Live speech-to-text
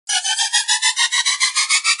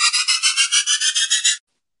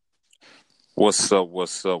What's up?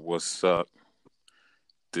 What's up? What's up?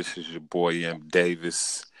 This is your boy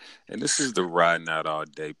MDAVIS, and this is the Riding Out All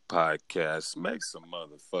Day podcast. Make some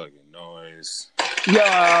motherfucking noise.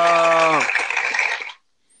 Yo!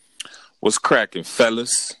 What's cracking,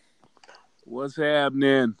 fellas? What's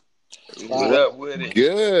happening? What up with it?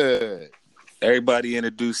 Good. Everybody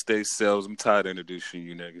introduce themselves. I'm tired of introducing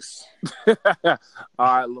you niggas. All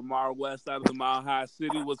right, Lamar West out of the Mile High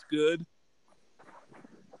City. What's good?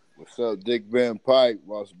 What's up, Dick Van Pike,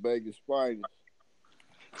 Las Vegas finest.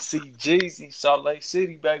 CJEEZY, Salt Lake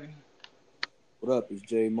City, baby. What up? It's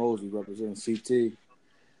Jay Mosley representing CT.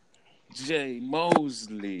 Jay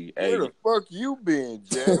Moseley. Where the fuck you been,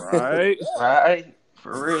 Jay? Right?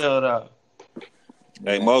 For real, though.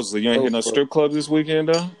 Hey, Moseley, you ain't hit no strip clubs this weekend,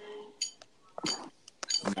 though?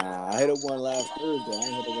 Nah, I hit up one last Thursday. I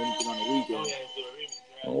ain't hit up anything on the weekend.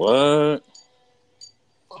 What?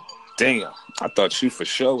 Damn. I thought you for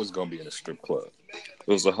sure was going to be in a strip club.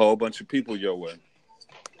 There was a whole bunch of people your way.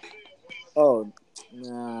 Oh,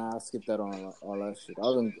 nah, I skipped that on all that shit. I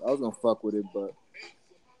was gonna fuck with it, but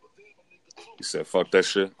You said, fuck that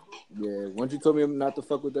shit? yeah, once you told me not to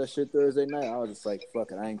fuck with that shit Thursday night, I was just like,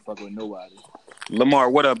 fuck it, I ain't fucking with nobody.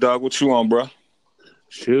 Lamar, what up, dog? What you on, bro?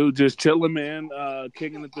 Shoot, just chilling, man.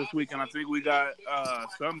 Kicking it this weekend. I think we got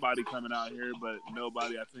somebody coming out here, but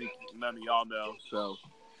nobody, I think none of y'all know. So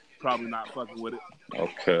probably not fucking with it.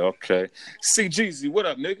 Okay. CJEEZY, what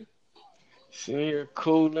up, nigga? Sitting here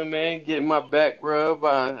cooling, man. Getting my back rubbed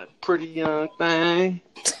by a pretty young thing.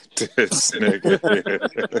 This nigga.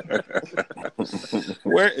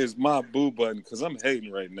 Where is my boo button? Because I'm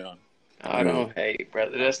hating right now. I don't hate,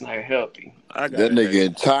 brother. That's not healthy. I got That nigga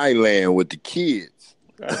in Thailand with the kids.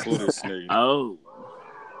 I boo this nigga. Oh.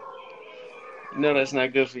 You know that's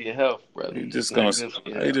not good for your health, brother. He just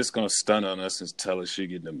gonna stun on us and tell us she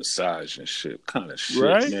getting a massage and shit. Kind of shit,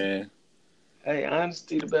 Right? man. Hey,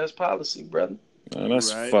 honesty the best policy, brother. Man,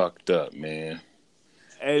 that's Right. fucked up, man.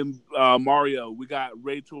 Hey, Mario, we got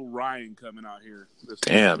Rachel Ryan coming out here.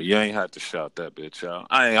 Damn, you ain't had to shout that bitch out.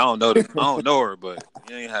 I don't know her, but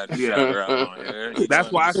you ain't had to shout her out on here.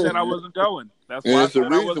 That's why I said I wasn't going. That's why And I it's the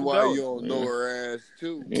said I reason wasn't why going. you don't know her ass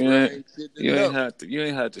too. You ain't had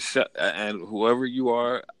had to shout. And whoever you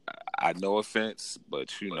are, I no offense,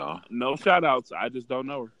 but you know. No shout outs. I just don't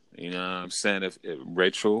know her. You know what I'm saying? If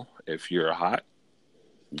Rachel, if you're hot,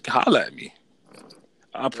 holla at me.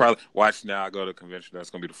 I'll probably watch now. I go to a convention. That's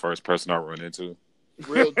gonna be the first person I run into.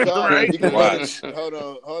 Real talk. Right. She can Watch. hold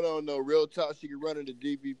on. No, real talk. She can run into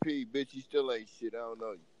DVP. Bitch, you still ain't shit. I don't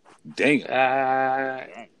know you.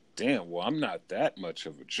 Damn. Damn. Well, I'm not that much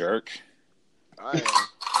of a jerk. I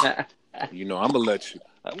am. You know, I'm gonna let you.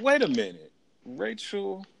 Wait a minute,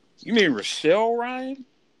 Rachel. You mean Rochelle Ryan?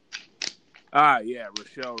 Yeah,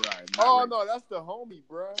 Rochelle Ryan. Oh no, that's the homie,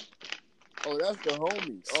 bro. Oh, that's the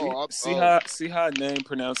homie. See how name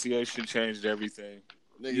pronunciation changed everything.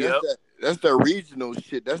 Nigga, Yep. that's that regional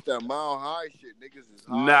shit. That's that Mile High shit. Niggas is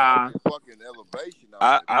high Nah. on the fucking elevation.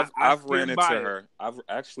 out there. I've ran stand into by it. her. I've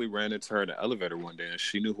actually ran into her in the elevator one day, and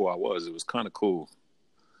she knew who I was. It was kind of cool.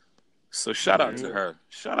 So shout out to her.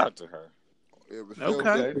 Yeah, but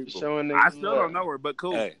Okay. people. Showing I niggas still don't know her, but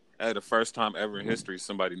cool. Hey, the first time ever in history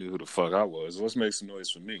somebody knew who the fuck I was. Let's make some noise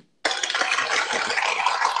for me.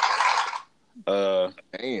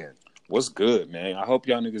 Man. What's good, man? I hope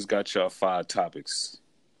y'all niggas got y'all 5 topics.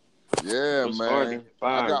 Yeah, It's man. hard to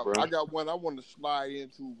find, bro. I got one I want to slide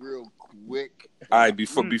into real quick. All right,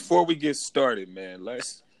 before we get started, man,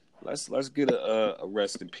 let's get a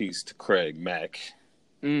rest in peace to Craig Mack.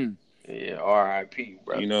 Yeah, R.I.P.,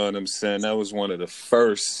 bro. You know what I'm saying? That was one of the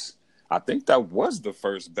first. I think that was the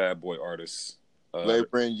first bad boy artist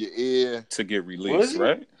Labor in your ear. to get Was released, he?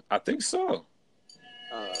 right? I think so.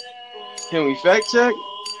 Can we fact check?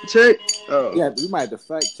 Oh. Yeah, we might have to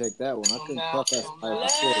fact check that one. I couldn't fuck that somebody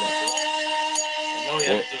before that.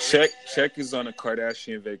 Well, check is on a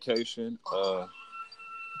Kardashian vacation.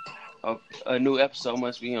 A new episode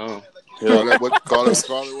must be on. Call it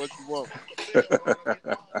what you want.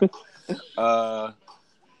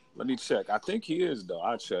 Let me check. I think he is though.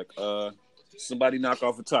 I'll check. Somebody knock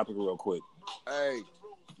off a topic real quick. Hey,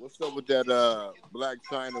 what's up with that Black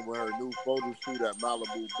China with her new photo shoot at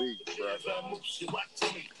Malibu Beach, bro?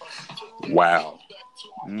 Wow.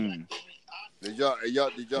 Did y'all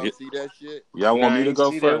see that shit? Y'all want me to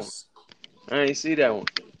go first? I ain't see that one.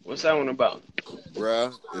 What's that one about?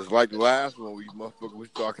 Bruh, it's like the last one we motherfucker was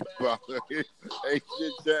talking about. Ain't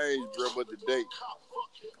shit changed, bro, but the date.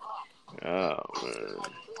 Oh,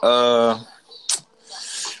 man.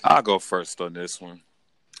 I'll go first on this one.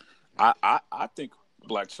 I think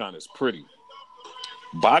Black China's pretty.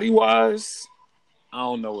 Body wise, I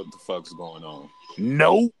don't know what the fuck's going on.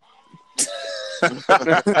 Nope.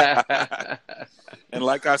 And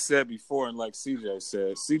like I said before, and like CJ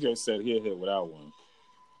said he'll hit without one.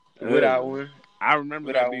 Without one. I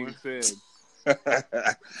remember that being said. I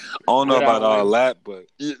don't know about all that, but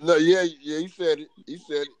he said it. He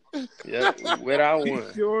said it. Yeah, without one.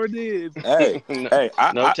 He sure did. Hey,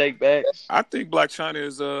 no take backs. I think Black China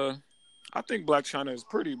is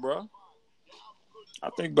pretty, bro. I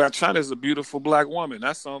think Blac Chyna is a beautiful black woman.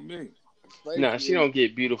 That's on me. Nah, she don't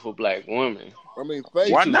get beautiful black woman. I mean,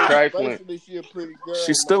 why not? Facially, she a pretty girl.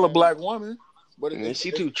 She's still a black woman. But she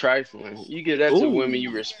too trifling. You give that to women you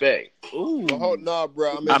respect. Ooh. Nah,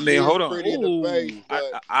 bro. I mean hold on. Pretty in the face,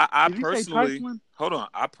 but... I personally, hold on.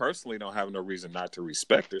 I personally don't have no reason not to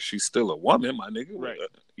respect her. She's still a woman, my nigga. Right.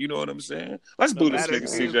 You know what I'm saying? Let's boo this nigga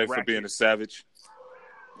CJ for being a savage.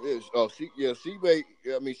 Yes. Oh,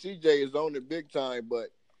 CJ is on it big time, but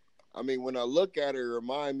I mean, when I look at her, it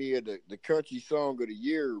remind me of the country song of the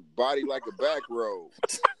year, "Body Like a Back Road."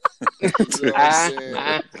 You know what I'm saying?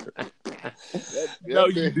 No,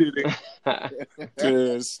 you didn't.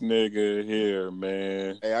 This nigga here,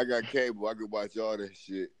 man. Hey, I got cable. I can watch all that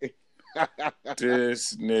shit.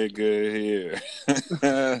 This nigga here.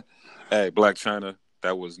 Hey, Blac Chyna,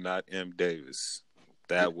 that was not MDAVIS.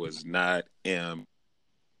 That was not M.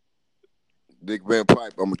 Big Van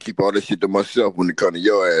Pipe, I'm gonna keep all this shit to myself when it comes to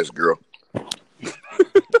your ass, girl.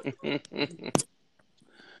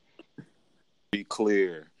 Be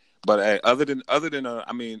clear, but hey, other than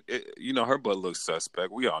I mean, her butt looks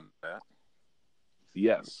suspect. We all know that.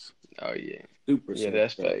 Yes. Oh yeah. Super. Yeah,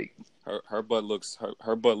 that's fake. Her butt looks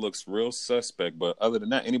real suspect. But other than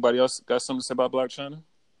that, anybody else got something to say about Blac Chyna?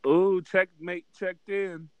 Ooh, checkmate checked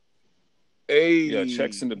in. Hey, yeah,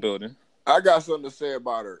 checks in the building. I got something to say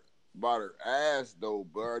about her ass though,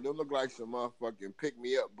 bro. Them look like some motherfucking pick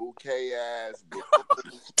me up bouquet ass.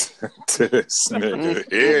 This nigga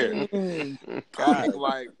here. God,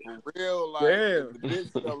 like for real, like if the bitch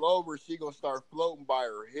fell over, she gonna start floating by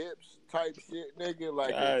her hips, type shit, nigga.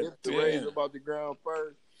 Like her hips to raise about the ground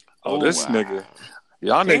first. Oh, this nigga,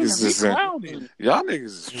 y'all niggas is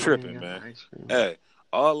tripping, man. Hey.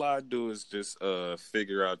 All I do is just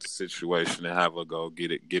figure out the situation and have her go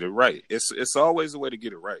get it right. It's always a way to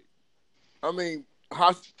get it right. I mean,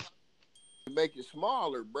 how to make it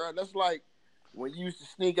smaller, bro? That's like when you used to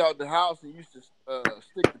sneak out the house and used to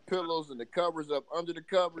stick the pillows and the covers up under the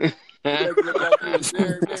covers. Make it look like you was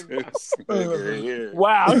there,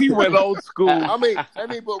 wow, he went old school. I mean,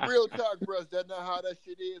 but real talk, bro, is that not how that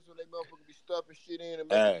shit is when they motherfuckers be stuffing shit in and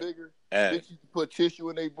make it bigger? Bitches put tissue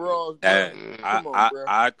in their bras. Come on, bro.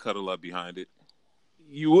 I'd cuddle up behind it.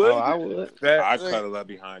 You would? Oh, I would. I'd cuddle up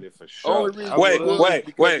behind it for sure. Wait. Hold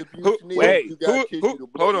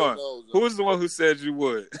on. Who was the one who said you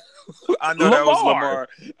would? I know that was Lamar.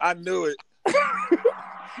 I knew it.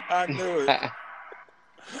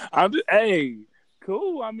 Hey,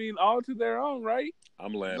 cool. I mean, all to their own, right?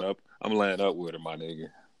 I'm laying up with her, my nigga.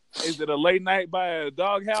 Is it a late night by a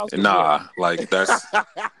doghouse? Nah, like that's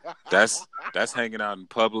hanging out in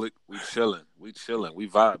public. We chilling. We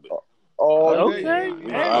vibing. Oh, okay.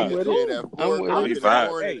 I'm with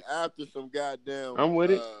it. After some goddamn. I'm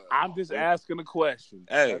with it. I'm just asking a question.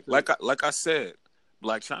 Hey, like I said,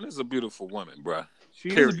 Blac Chyna is a beautiful woman, bruh. She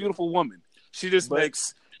is a beautiful woman. She just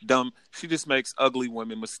makes ugly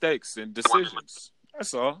women mistakes and decisions.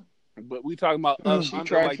 That's all. But we talking about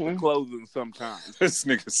under like the clothing sometimes. This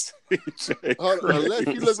nigga CJ. Unless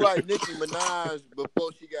she look like Nicki Minaj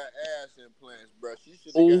before she got ass implants, bro. She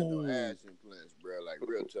should have got no ass implants, bro. Like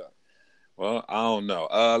real talk. Well, I don't know.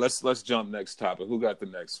 Let's jump next topic. Who got the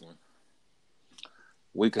next one?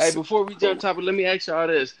 Before we jump topic, let me ask y'all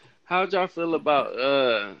this: how'd y'all feel about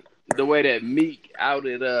the way that Meek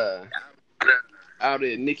outed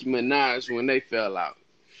Nicki Minaj when they fell out?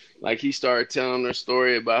 Like he started telling her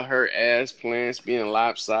story about her ass plants being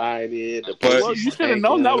lopsided. Well, you should have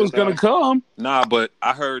known that was gonna come. Nah, but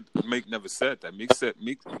I heard Meek never said that. Meek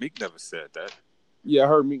never said that. Yeah, I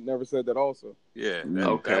heard Meek never said that also. Yeah.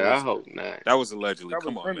 I hope not. That was allegedly.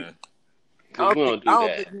 Come on, man. I don't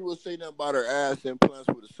think he would say nothing about her ass implants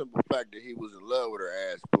with the simple fact that he was in love with her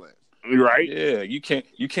ass plants. Right? Yeah, you can't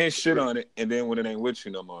shit on it, and then when it ain't with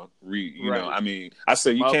you no more, you know. I mean, I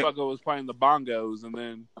say you can't. Motherfucker was playing the bongos, and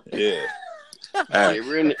then real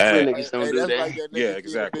niggas don't do that. Like that yeah,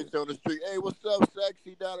 exactly. Bitch on the street, hey, what's up,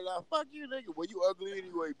 sexy? Da da da. Fuck you, nigga. Well, you ugly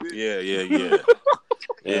anyway, bitch.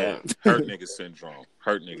 Yeah. Hurt nigga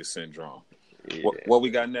syndrome. Yeah. What we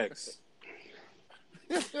got next?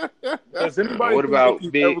 Does anybody what about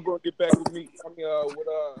think he's ever going to get back with me? I mean, with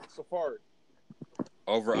Safari.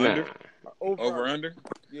 Over under? Over under?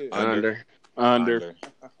 Yeah. Under. Under.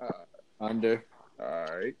 Under. All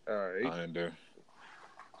right. Under.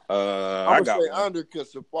 I'm gonna say under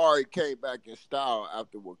because Safari came back in style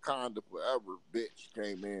after Wakanda Forever bitch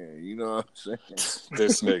came in. You know what I'm saying?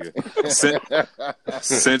 This nigga.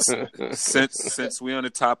 Since we on the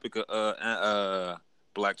topic of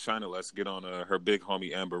Black China, let's get on her big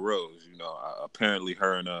homie Amber Rose. You know, apparently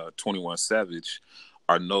her and 21 Savage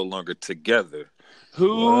are no longer together.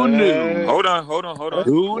 Who knew? Hold on.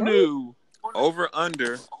 Who knew? Over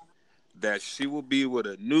under that she will be with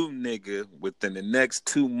a new nigga within the next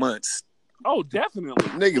 2 months. Oh, definitely.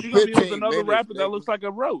 Nigga, she gonna be with another rapper that looks like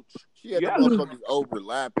a roach. She had the motherfuckers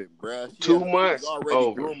overlapping, bruh. 2 months already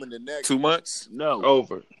over. grooming the next 2 months? No.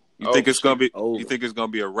 Over. You think it's gonna be? Over. You think it's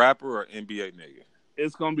gonna be a rapper or NBA nigga?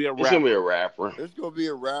 It's gonna be a rapper. It's gonna be a rapper. It's gonna be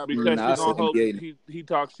a rapper because he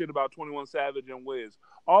talks shit about 21 Savage and Wiz.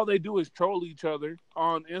 All they do is troll each other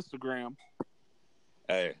on Instagram.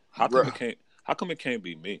 Hey, how come it can't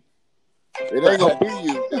be me? It ain't gonna be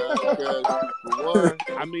you, because for one,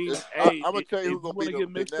 I mean, I'm gonna tell you who's gonna be the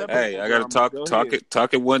next. Hey, I gotta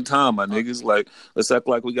talk it one time, my niggas. Like, let's act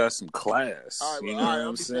like we got some class. All right, you know what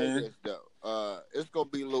I'm saying? This, though. It's gonna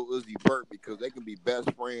be Lil Uzi Vert because they can be best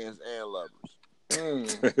friends and lovers.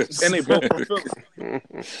 And they both from Philly.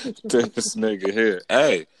 This nigga here.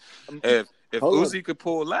 Hey, if Uzi could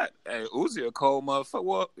pull that, hey, Uzi a cold motherfucker.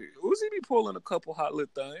 Well, Uzi be pulling a couple hot lit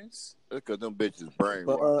things. That's because them bitches brain.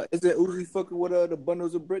 But isn't Uzi fucking with the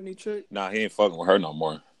Bundles of Britney chick? Nah, he ain't fucking with her no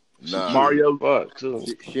more. Nah, Mario fuck too.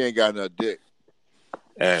 She ain't got no dick.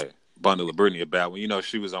 Hey, Bundle of Britney a bad one. You know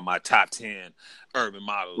she was on my top 10 urban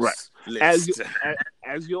models right. list.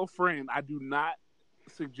 As your friend, I do not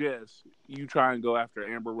suggest you try and go after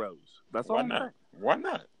Amber Rose. That's all. Why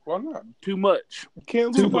not? Too much.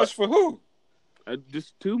 Can't too much for who?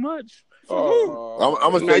 Just too much. I'm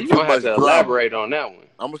gonna say too much drama. Elaborate on that one.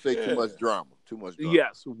 I'm gonna say too much drama. Too much drama.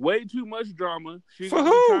 Yes, way too much drama. For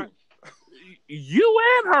who? You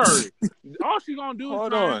and her. All she gonna do is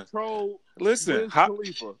try and troll. Listen, how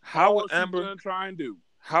would Amber try and do?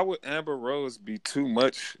 How would Amber Rose be too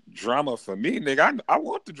much drama for me, nigga? I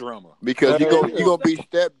want the drama because you gonna be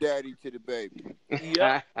stepdaddy to the baby.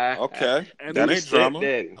 Yeah. Okay. And that ain't drama.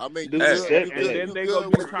 I mean, and then they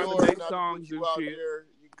gonna be trying to make songs and shit.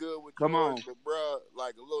 You good with Come yours, on, but bruh,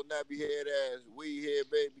 like a little nappy head ass weed head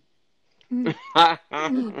baby.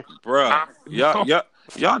 Bruh,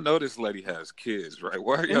 y'all know this lady has kids, right?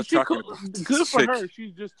 Why are y'all talking about this good for chick? her.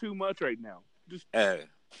 She's just too much right now. Hey,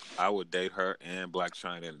 I would date her and Black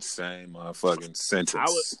China in the same motherfucking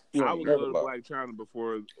sentence. I would go to Black China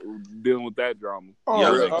before dealing with that drama.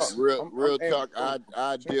 Real talk.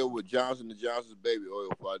 I deal with Johnson & Johnson's baby oil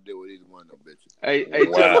before I deal with either one of them bitches. Hey,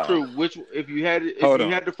 tell the truth. Which if you had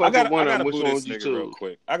to fuck with one of them, which one would you choose?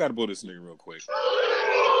 I gotta boo this nigga real quick.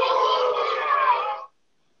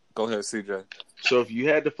 Go ahead, CJ. So if you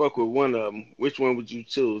had to fuck with one of them, which one would you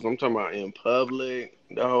choose? I'm talking about in public,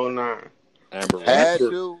 the whole nine. Amber had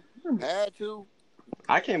to.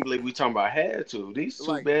 I can't believe we talking about had to. These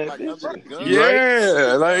two bad bitches.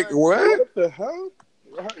 Yeah, like what the hell?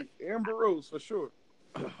 Amber Rose for sure.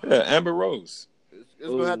 Yeah, Amber Rose. It's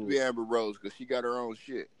gonna have to be Amber Rose because she got her own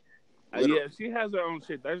shit. Yeah, she has her own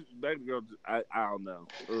shit. That girl, I don't know.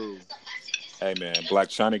 Ooh. Hey man, Black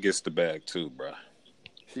China gets the bag too, bro.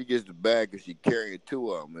 She gets the bag because she carrying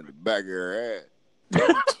two of them in the back of her ass.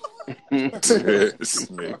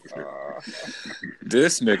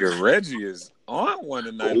 This nigga Reggie is on one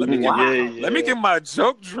tonight. Let me get my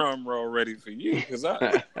joke drum roll ready for you because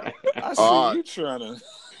I see you trying to.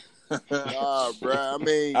 Bro. I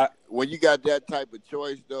mean, when you got that type of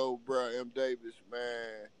choice though, bro, MDAVIS,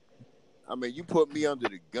 man. I mean, you put me under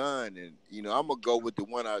the gun, and I'm gonna go with the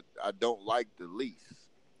one I don't like the least.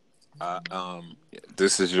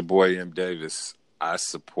 This is your boy MDAVIS. I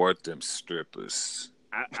support them strippers.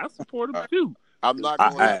 I support them too. I'm not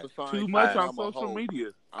going to too much on social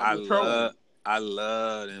media. I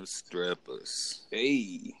love them strippers.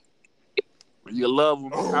 Hey, you love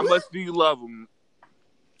them. How much do you love them?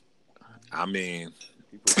 I mean,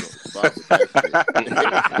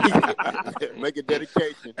 make a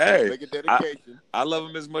dedication. Hey, make a dedication. I love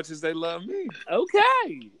them as much as they love me.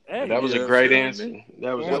 Okay, hey, that was a great answer.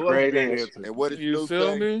 That was a great answer. And what did you Snoop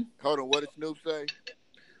feel say? Me? Hold on, what did Snoop say?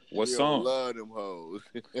 What song? Love them hoes.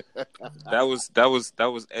 That was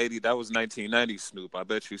 80. That was 1990 Snoop. I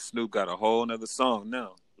bet you Snoop got a whole nother song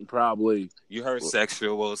now. Probably. You heard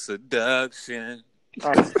sexual seduction.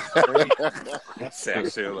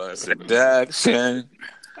 Sexual seduction.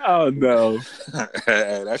 Oh no.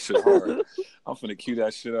 Hey, that shit hard. I'm finna cue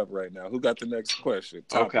that shit up right now. Who got the next question?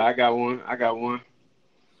 Okay, I got one.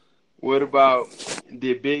 What about,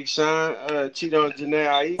 did Big Sean cheat on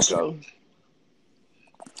Janae Aiko?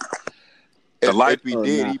 If he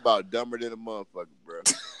did, he about dumber than a motherfucker, bro.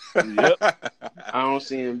 Yep. I don't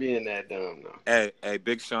see him being that dumb though. Hey,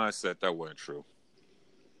 Big Sean said that wasn't true.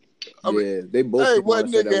 I mean, they both. Hey, what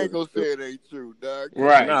nigga ain't gonna say it ain't true, dog?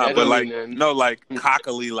 Right. Nah, but like, no, like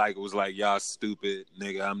cockily, like it was like y'all stupid,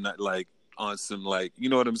 nigga. I'm not like on some like, you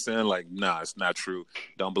know what I'm saying? Like, nah, it's not true.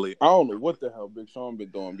 Don't believe. I don't know what the hell Big Sean been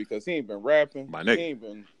doing because he ain't been rapping. My nigga,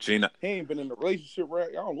 he ain't been in a relationship. Right?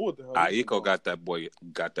 I don't know what the hell. Aiko got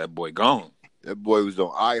that boy gone. That boy was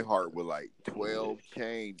on iHeart with like 12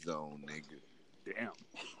 chains on, nigga. Damn.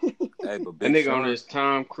 Hey, but that nigga on his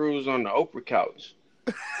Tom Cruise on the Oprah couch.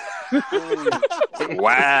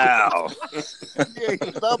 Wow. He ain't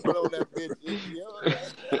stopping on that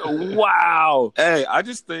bitch. Wow. Hey, I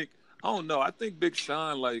just think, I don't know. I think Big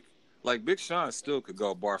Sean, like Big Sean still could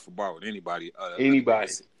go bar for bar with anybody.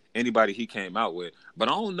 Anybody he came out with. But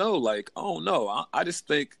I don't know. Like, I don't know. I just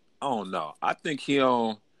think, I don't know. I think he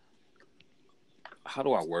don't. How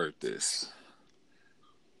do I word this?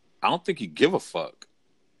 I don't think he give a fuck.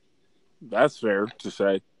 That's fair to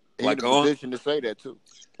say. He's in a position to say that too.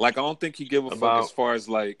 Like, I don't think he give a fuck as far as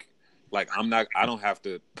like I don't have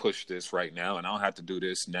to push this right now, and I don't have to do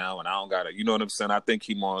this now, and I don't gotta, you know what I'm saying? I think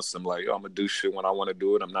he more on some like, I'm gonna do shit when I want to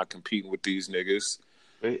do it. I'm not competing with these niggas.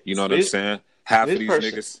 You know what I'm saying? Half of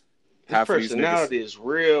these personality is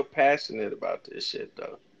real passionate about this shit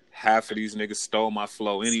though. Half of these niggas stole my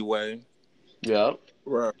flow anyway. Yep.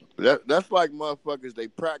 Right. That's like motherfuckers, they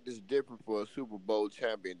practice different for a Super Bowl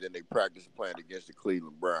champion than they practice playing against the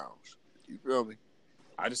Cleveland Browns. You feel me?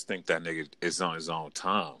 I just think that nigga is on his own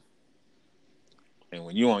time. And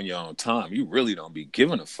when you on your own time, you really don't be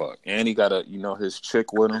giving a fuck. And he got his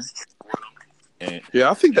chick with him. And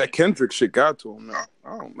yeah, I think that Kendrick shit got to him now.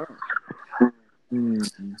 I don't know.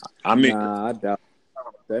 I mean, I doubt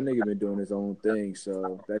that nigga been doing his own thing,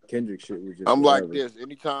 so that Kendrick shit was just. I'm whatever. Like this.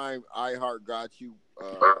 Anytime iHeart got you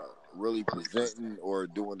really presenting or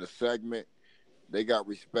doing a segment, they got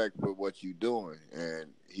respect for what you doing. And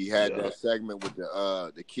he had that segment with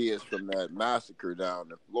the kids from that massacre down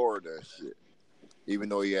in Florida and shit. Even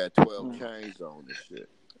though he had 12 chains on and shit.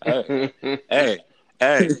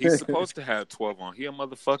 Hey, he's supposed to have 12 on. He a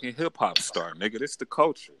motherfucking hip hop star, nigga. This the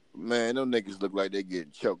culture. Man, them niggas look like they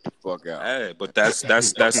getting choked the fuck out. Hey, but that's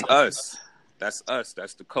us. That's us.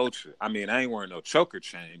 That's the culture. I mean, I ain't wearing no choker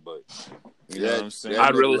chain, but you know what I'm saying? I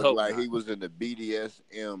really hope like he was in the BDSM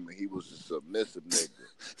and he was a submissive nigga.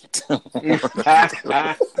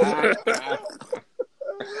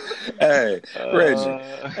 Hey,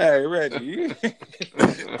 Reggie.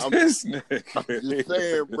 I'm just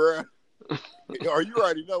saying, bro. Or you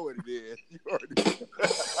already know what it is.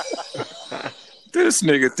 This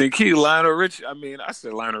nigga think he Lionel Richie. I mean, I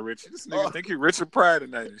said Lionel Richie. This nigga think he Richard Pryor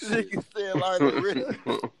tonight and shit. Nigga said Lionel Richie.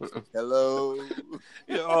 Hello.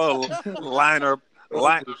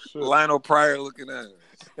 Lionel Pryor looking at him.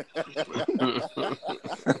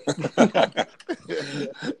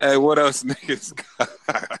 Hey, what else niggas got?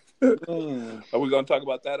 Are we gonna talk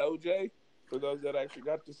about that, OJ? For those that actually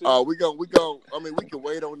got to see. Oh, we go. I mean, we can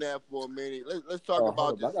wait on that for a minute. Let's talk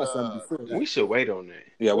about this. We should wait on that.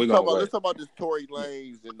 Yeah, let's talk about this Tory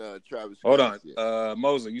Lanez and Travis. Hold on,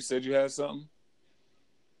 Mosley, you said you had something.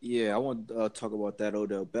 Yeah, I want to talk about that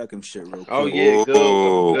Odell Beckham shit real quick. Oh yeah,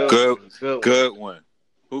 good one.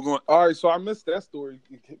 Who going? All right, so I missed that story.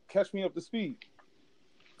 Catch me up to speed.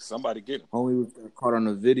 Somebody get him. Homie was caught on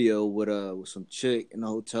a video with some chick in a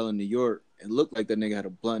hotel in New York. It looked like that nigga had a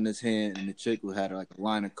blunt in his hand, and the chick had like a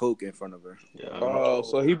line of coke in front of her. Yeah. Oh,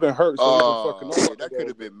 so he been hurt. So he been fucking that could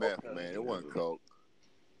have been meth, man. It wasn't coke.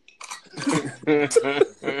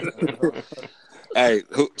 Hey,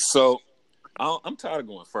 so I'm tired of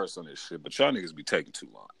going first on this shit, but y'all niggas be taking too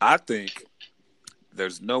long. I think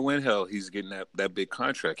there's no in hell he's getting that big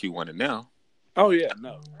contract he wanted now. Oh yeah,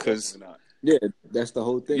 no, because yeah, that's the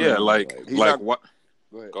whole thing. Yeah, like what?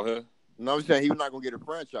 Go ahead. No, I'm saying he was not gonna get a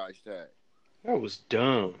franchise tag. That was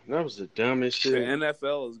dumb. That was the dumbest shit. The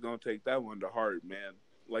NFL is gonna take that one to heart, man.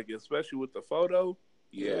 Like especially with the photo.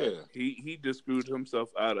 Yeah. He just screwed himself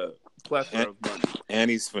out of plethora of money.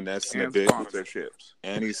 And he's finessing a bit. Sponsorships.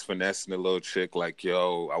 And he's finessing a little chick like,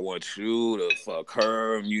 yo, I want you to fuck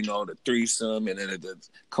her, the threesome, and then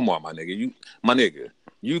come on, my nigga.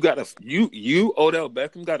 You Odell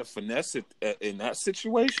Beckham got to finesse it in that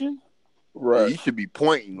situation? Right. You should be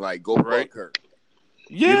pointing like, go fuck her.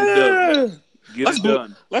 Yeah. Let's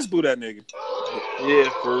boo that nigga. Yeah,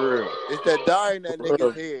 for real. It's that dye in that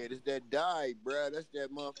nigga's head. It's that dye, bruh. That's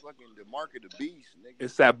that motherfucking the mark of the beast, nigga.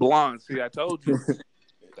 It's that blonde. See, I told you.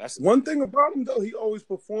 That's one thing about him though. He always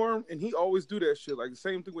performed, and he always do that shit. Like the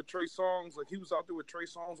same thing with Trey Songz. Like he was out there with Trey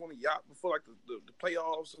Songz on a yacht before like the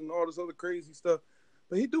playoffs and all this other crazy stuff.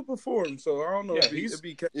 But he do perform, so I don't know. Yeah, he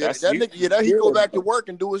go back to work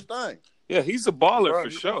and do his thing. Yeah, he's a baller for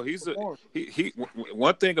sure. He.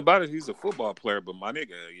 One thing about it, he's a football player. But my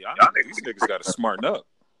nigga, these niggas got to smarten up.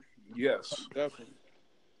 Yes, definitely.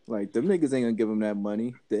 Like them niggas ain't gonna give him that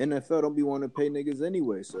money. The NFL don't be wanting to pay niggas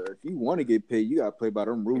anyway. So if you want to get paid, you gotta play by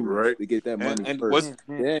them rules to get that money first.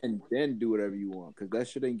 Then do whatever you want, because that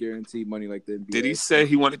shit ain't guaranteed money like the NBA. Did he say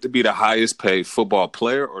he wanted to be the highest paid football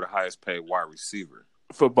player or the highest paid wide receiver?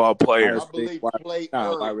 Football player. I believe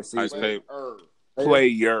wide receiver.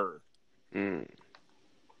 Player.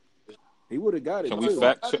 He would have got it. Can we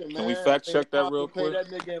fact check that real quick? That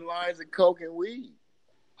nigga in lines of coke and weed.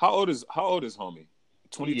 How old is homie?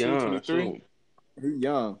 22, 23? He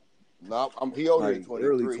young. No, he older than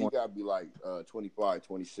 23. He got to be like 25,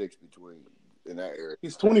 26 between in that area.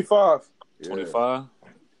 He's 25. 25?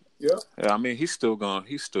 Yeah. Yeah, I mean, he's still got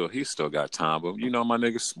time, but you know, my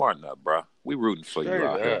nigga, smarten up, bro. We rooting for you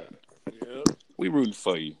out here. Yeah. We rooting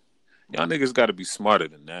for you. Y'all niggas got to be smarter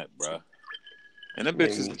than that, bro. And them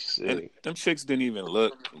bitches, and them chicks didn't even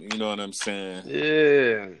look. You know what I'm saying?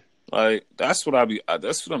 Yeah. Like that's what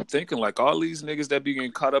I'm thinking. Like all these niggas that be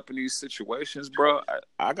getting caught up in these situations, bro.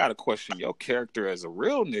 I gotta question your character as a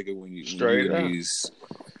real nigga when you in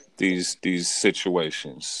these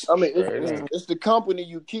situations. I mean, it's the company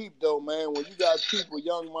you keep, though, man. When you got people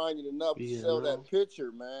young-minded enough to sell that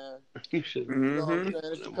picture, man. You know what I'm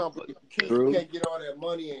saying? It's the company you keep. You can't get all that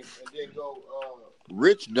money and then go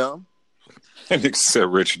rich dumb. And nigga said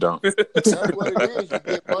rich dumb. That's what it is. You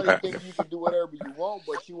get money, think you can do whatever you want,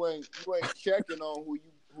 but you ain't checking on who you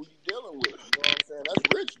dealing with. You know what I'm saying? That's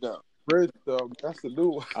rich dumb. Rich dumb. That's the new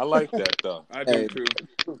one. I like that though. I do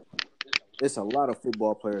too. It's a lot of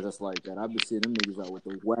football players that's like that. I've been seeing them niggas out with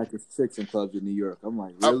the wackest chicks in clubs in New York. I'm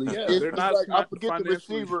like, really? They're not like, I forget the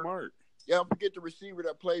receiver. Smart. Yeah, I forget the receiver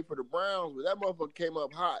that played for the Browns, but that motherfucker came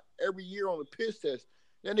up hot every year on the piss test.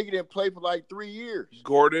 That nigga didn't play for like 3 years.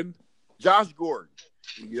 Josh Gordon.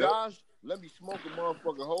 Yep. Josh, let me smoke a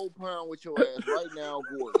motherfucking whole pound with your ass right now,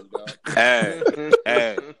 Gordon, dog. Hey,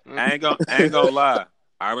 I ain't gonna lie.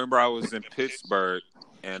 I remember I was in Pittsburgh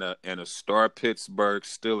and a star Pittsburgh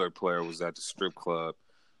Steelers player was at the strip club.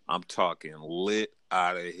 I'm talking lit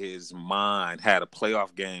out of his mind. Had a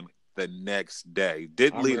playoff game the next day.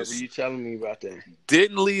 You telling me about that?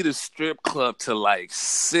 Didn't leave the strip club till like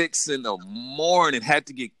 6 a.m. Had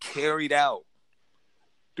to get carried out.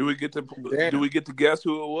 Do we get to guess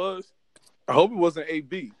who it was? I hope it wasn't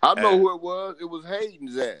AB. I know who it was. It was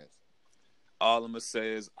Hayden's ass. All I'm gonna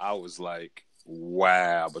say is I was like,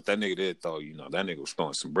 wow. But that nigga did throw, that nigga was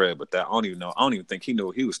throwing some bread. But that I don't even think he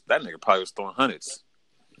knew that nigga probably was throwing hundreds.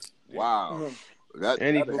 Wow.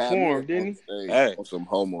 And he performed, didn't he? Hey, on some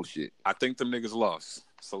homo shit. I think them niggas lost.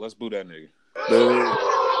 So let's boo that nigga.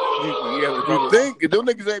 You think them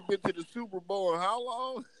niggas ain't been to the Super Bowl in how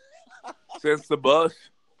long? Since the bus.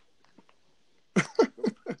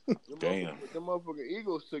 Damn. The motherfucking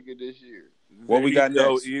Eagles took it this year. What we got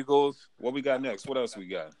next? Eagles. What we got next? What else we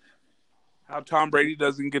got? How Tom Brady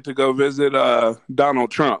doesn't get to go visit Donald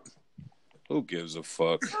Trump. Who gives a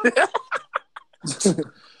fuck?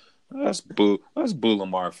 Let's boo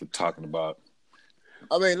Lamar for talking about.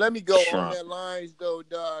 I mean, let me go Trump. on that lines though,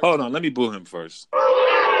 dog. Hold on, let me boo him first.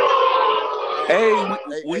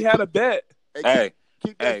 We had a bet.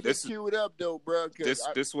 Keep that queued up though, bro.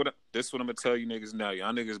 This what I'm gonna tell you niggas now.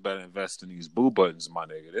 Y'all niggas better invest in these boo buttons, my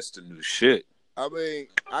nigga. This the new shit. I mean,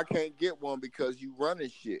 I can't get one because you running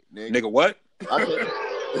shit, nigga. Nigga, what?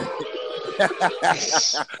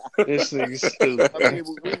 This nigga's stupid. I mean,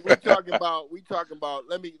 we talking about.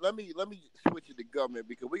 Let me switch it to government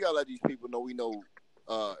because we gotta let these people know we know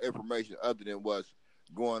information other than what's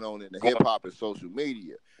going on in the hip hop and social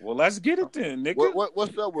media. Well, let's get it then, nigga.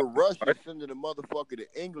 What's up with Russia sending a motherfucker to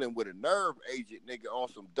England with a nerve agent, nigga, on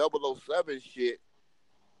some 007 shit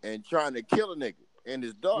and trying to kill a nigga and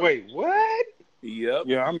his daughter? Wait, what? Yep.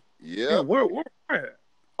 Yeah. Where at?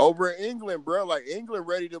 Over in England, bro. Like England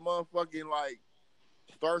ready to motherfucking like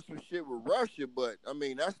start some shit with Russia, but I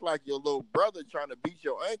mean that's like your little brother trying to beat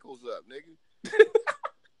your ankles up, nigga.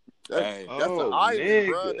 That's an island,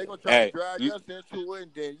 bro. They gonna try to drag us into it,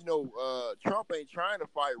 and then Trump ain't trying to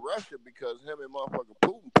fight Russia because him and motherfucking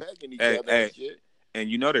Putin pegging each other and shit. And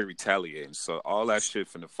they're retaliating, so all that shit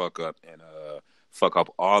finna fuck up and fuck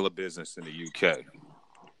up all the business in the UK.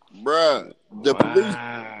 Bruh,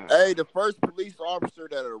 police. The first police officer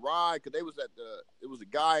that arrived, because it was a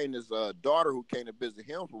guy and his daughter who came to visit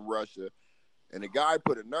him from Russia, and the guy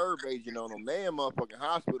put a nerve agent on him. They in motherfucking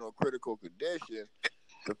hospital in critical condition.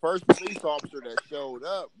 The first police officer that showed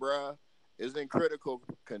up, bruh, is in critical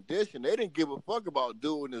condition. They didn't give a fuck about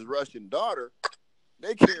dude and his Russian daughter.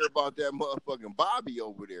 They care about that motherfucking Bobby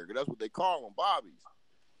over there, because that's what they call them, Bobbies.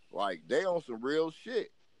 Like, they on some real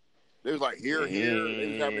shit. They was like, here.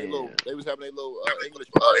 They was having their little English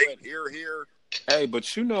parliament, here. Hey,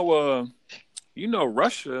 but you know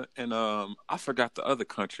Russia and I forgot the other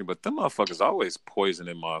country, but them motherfuckers always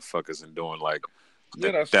poisoning motherfuckers and doing like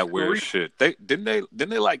that weird shit. They didn't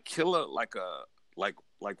they like kill like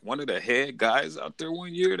one of the head guys out there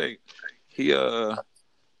one year.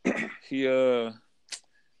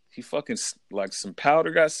 He fucking like some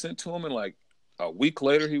powder got sent to him and like a week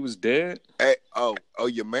later he was dead. Hey,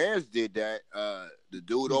 your man's did that. The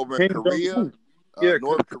dude over in Korea,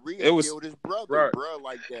 North Korea, killed his brother, bro,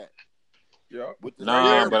 like that. Yeah. With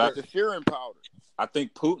the serum powder. I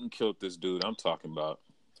think Putin killed this dude I'm talking about.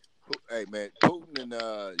 Hey, man, Putin and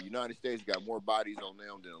the United States got more bodies on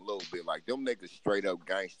them than a little bit. Like, them niggas straight up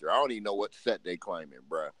gangster. I don't even know what set they claiming,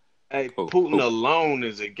 bro. Hey, Putin alone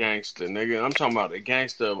is a gangster, nigga. I'm talking about a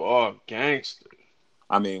gangster of all gangsters.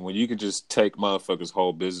 I mean, when you could just take motherfuckers'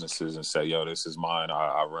 whole businesses and say, "Yo, this is mine.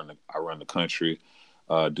 I run the country.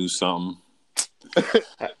 Do something."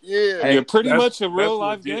 Yeah, you're pretty much a real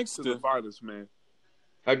life gangster. The violence, man.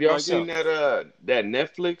 Have y'all seen that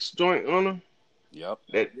Netflix joint on him? Yep.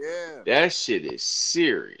 That shit is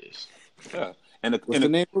serious. Yeah. And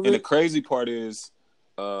the crazy part is,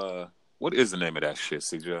 what is the name of that shit,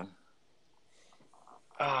 CJ?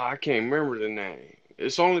 I can't remember the name.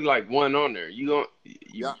 It's only like one on there.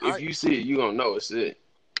 If you see it, you gonna know it's it.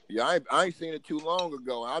 Yeah, I ain't seen it too long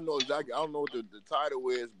ago. I know exactly. I don't know what the title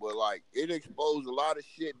is, but like it exposed a lot of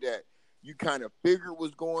shit that you kind of figured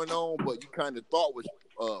was going on, but you kind of thought was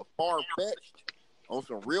far fetched on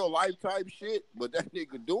some real life type shit. But that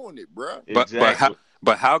nigga doing it, bro. Exactly.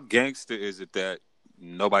 But how gangster is it that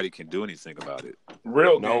nobody can do anything about it?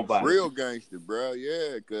 Real gangster, bro.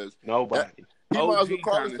 Yeah, because nobody. He might as well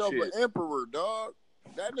call himself an emperor, dog.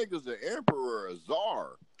 That nigga's an emperor, a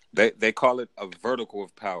czar. They call it a vertical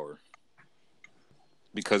of power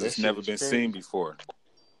because it's never been seen before.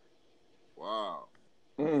 Wow.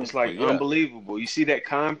 It's like unbelievable. You see that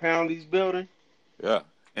compound he's building? Yeah.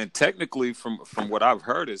 And technically from what I've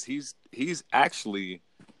heard is he's actually,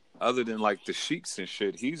 other than like the sheiks and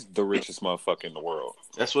shit, he's the richest motherfucker in the world.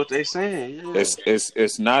 That's what they saying. Yeah.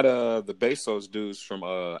 It's not the Bezos dudes from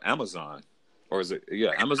Amazon. Or is it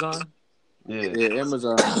Amazon? Yeah,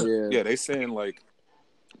 Amazon. Yeah, they saying like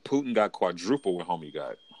Putin got quadruple what homie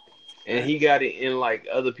got. And he got it in like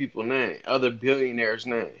other people's name, other billionaires'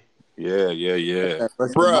 name. Yeah.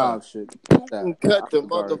 Bruh, Putin cut the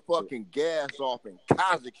motherfucking gas off in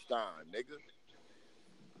Kazakhstan, nigga.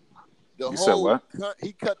 Said what?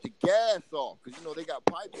 He cut the gas off because they got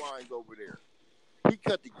pipelines over there. He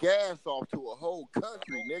cut the gas off to a whole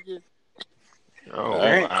country, nigga. Oh,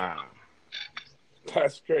 wow.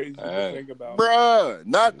 That's crazy to think about. Bruh,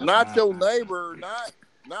 not your neighbor,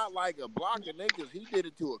 not like a block of niggas. He did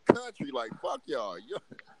it to a country. Like, fuck y'all.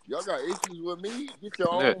 Y'all got issues with me? Get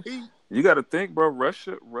your own heat. You got to think, bro.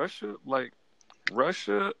 Russia,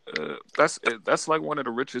 that's like one of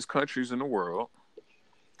the richest countries in the world.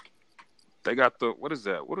 They got what is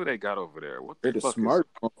that? What do they got over there? They're the smart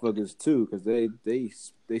motherfuckers too, because they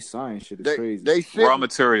science shit is crazy. They raw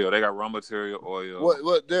material. They got raw material, oil.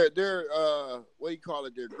 What their what do you call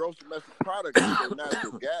it? Their gross domestic product is their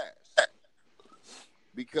natural gas,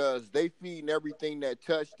 because they feeding everything that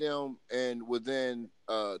touched them, and within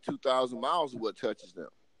 2,000 miles of what touches them.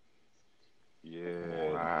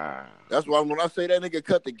 Yeah, wow. That's why when I say that nigga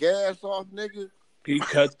cut the gas off, nigga. He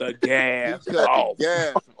cut the gas off. The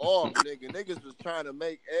gas off, nigga. Niggas was trying to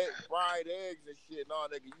make fried eggs and shit. No,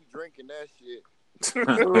 nigga, you drinking that shit.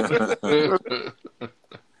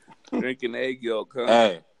 Drinking egg yolk, huh?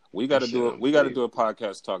 Hey, we gotta do a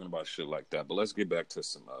podcast talking about shit like that. But let's get back to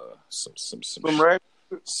some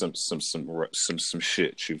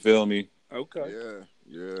shit. You feel me? Okay.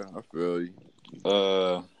 Yeah, I feel you.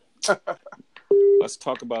 Let's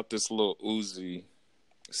talk about this little Uzi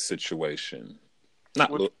situation. Not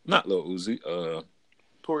Lil Uzi.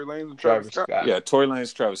 Tory Lanez and Travis Scott. Yeah, Tory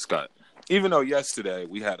Lanez, Travis Scott. Even though yesterday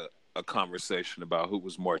we had a conversation about who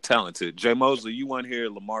was more talented. Jay Moseley, you weren't here.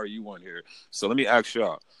 Lamar, you weren't here. So let me ask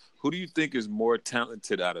y'all, who do you think is more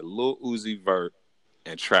talented out of Lil Uzi Vert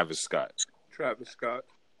and Travis Scott? Travis Scott.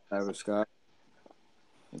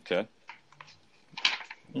 Okay.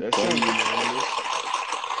 That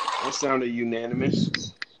sounded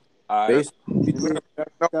unanimous. Uzi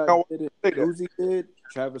did.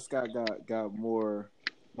 Travis Scott got more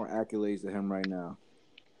more accolades than him right now.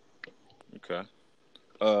 Okay.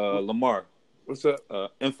 Lamar, what's up?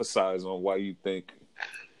 Emphasize on why you think.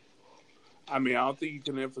 I mean, I don't think you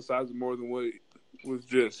can emphasize it more than what was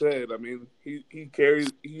just said. I mean, he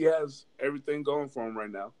has everything going for him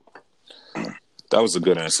right now. That was a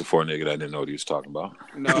good answer for a nigga that didn't know what he was talking about.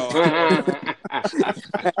 No.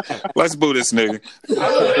 Let's boo this nigga.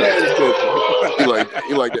 he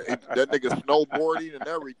like that nigga snowboarding and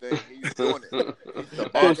everything. He's doing it. He's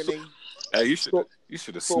tobogganing. Hey, you should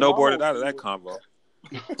have snowboarded out of that convo.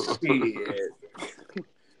 Yeah.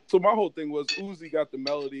 So my whole thing was Uzi got the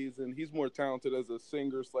melodies, and he's more talented as a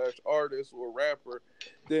singer/artist or rapper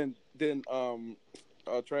than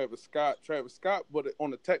Travis Scott. Travis Scott, but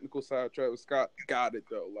on the technical side, Travis Scott got it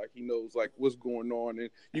though. Like he knows like what's going on, and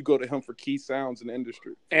you go to him for key sounds in the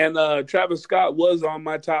industry. And Travis Scott was on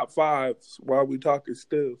my top 5 while we talking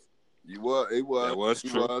still. It was. That was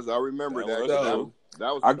true. I remember that.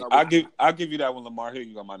 That was. I'll give you that one, Lamar. Here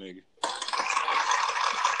you go, my nigga.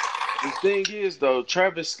 The thing is, though,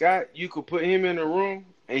 Travis Scott, you could put him in a room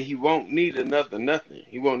and he won't need nothing.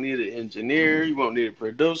 He won't need an engineer. He won't need a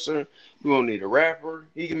producer. He won't need a rapper.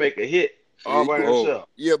 He can make a hit all by himself.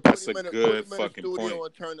 Yeah, that's a good fucking point.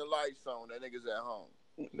 And turn the lights on. That nigga's at home.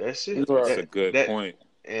 That's it. That's a good point.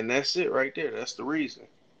 And that's it right there. That's the reason.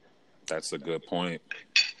 That's a good point.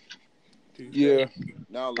 Yeah.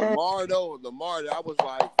 Now, Lamar, I was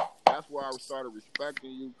like, that's where I started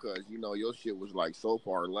respecting you because, your shit was like so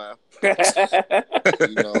far left. I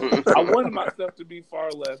wanted myself to be far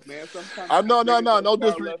left, man. Sometimes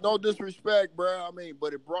no disrespect, bro. I mean,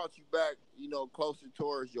 but it brought you back, closer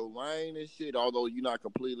towards your lane and shit, although you're not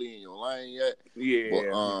completely in your lane yet. Yeah.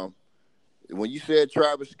 But, when you said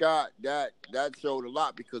Travis Scott, that showed a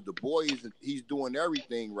lot because the boy he's doing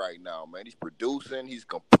everything right now, man. He's producing, he's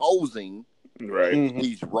composing, right? Mm-hmm.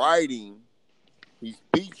 He's writing, he's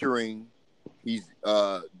featuring, he's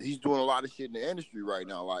doing a lot of shit in the industry right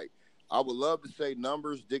now. Like, I would love to say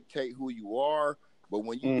numbers dictate who you are, but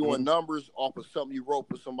when you're doing numbers off of something you wrote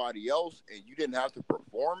for somebody else and you didn't have to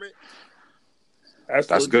perform it,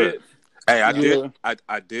 that's good. Hey,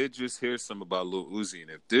 I did just hear some about Lil Uzi,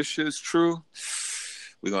 and if this shit's true,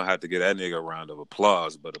 we're gonna have to get that nigga a round of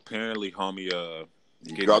applause. But apparently, homie,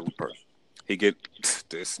 he got the person. He get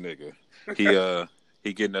this nigga.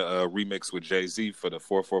 He getting a remix with Jay-Z for the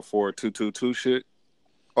 444-222 shit.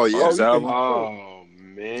 Oh yeah, oh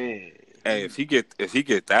man. Hey, if he get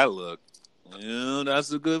that look,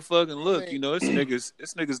 that's a good fucking look. This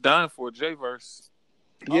nigga's dying for a J-verse.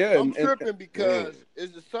 Yeah, I'm tripping because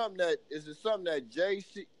is it something that Jay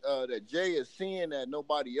is seeing that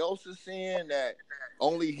nobody else is seeing that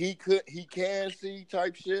only he can see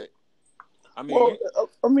type shit? I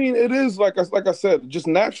mean, it is like I said, just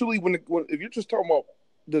naturally when if you're just talking about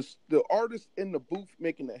the artist in the booth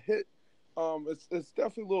making a hit, it's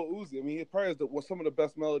definitely Lil Uzi. I mean, he probably has some of the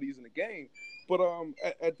best melodies in the game. But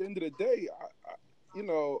at the end of the day,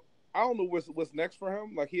 I don't know what's next for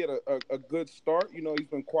him. Like, he had a good start. He's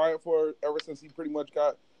been quiet ever since he pretty much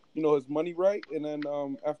got, his money right. And then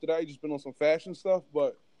after that, he's just been on some fashion stuff.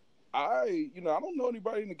 But I don't know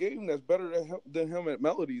anybody in the game that's better than him at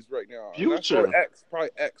melodies right now. Future. Probably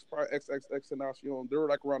X Tenacion. They're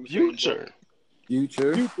like around the Future. same.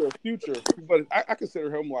 Future. But I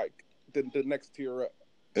consider him like the next tier up.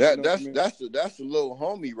 That's a little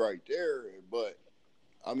homie right there. But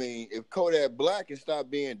I mean, if Kodak Black can stop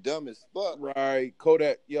being dumb as fuck. Right.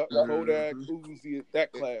 Kodak, yep. Kodak, Uzi,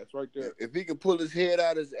 that class right there. If he can pull his head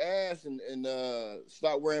out his ass and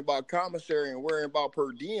stop worrying about commissary and worrying about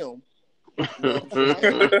per diem, a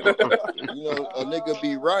nigga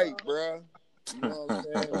be right, bruh. You know what I'm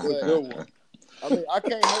saying? But, I mean, I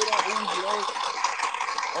can't hate on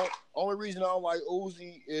Uzi. Only reason I don't like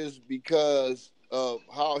Uzi is because of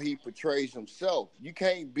how he portrays himself. You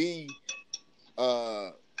can't be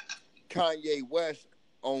Kanye West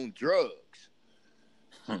on drugs.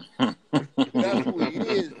 That's who he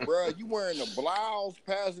is, bro. You wearing the blouse,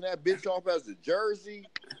 passing that bitch off as a jersey.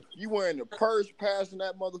 You wearing the purse, passing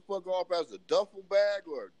that motherfucker off as a duffel bag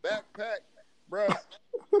or a backpack, bro.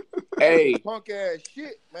 Hey, punk ass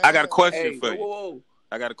shit, man. I got a question for you. Whoa.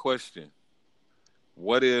 I got a question.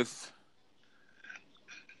 What if?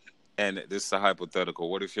 And this is a hypothetical.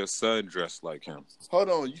 What if your son dressed like him? Hold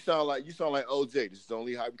on, you sound like OJ. This is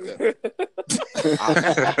only hypothetical.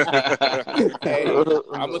 Hey,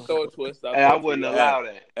 I'm gonna throw a twist out. Hey, I wouldn't allow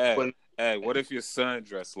that. Hey, what if your son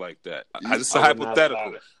dressed like that? This is a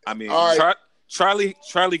hypothetical. I mean, right. Charlie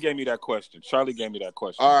gave me that question.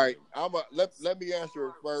 All right, let me answer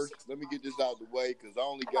it first. Let me get this out the way because I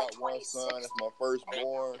only got one son. That's my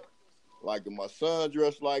firstborn. Like if my son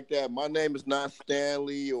dressed like that, my name is not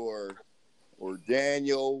Stanley or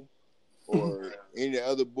Daniel or any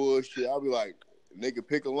other bullshit. I'll be like, nigga,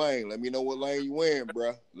 pick a lane. Let me know what lane you in,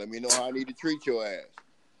 bruh. Let me know how I need to treat your ass.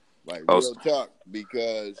 Like real talk,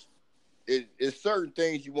 because it's certain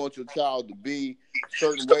things you want your child to be,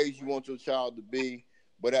 certain ways you want your child to be.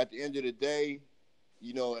 But at the end of the day,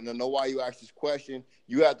 you know, and I know why you asked this question,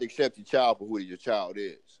 you have to accept your child for who your child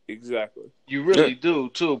is. Exactly. You really do,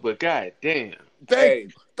 too, but god damn.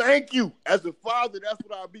 Thank you. As a father, that's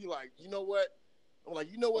what I'll be like. You know what? I'm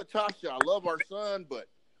like, you know what, Tasha, I love our son, but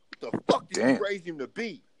what the fuck did you raise him to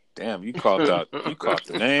be? Damn, you called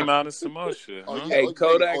the name out of some more shit. Huh? Hey,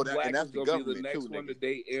 Kodak Black is gonna be the next one to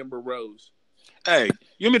date Amber Rose. Hey,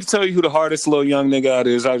 you want me to tell you who the hardest little young nigga out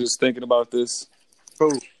is? I was just thinking about this.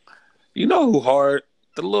 Who? You know who hard?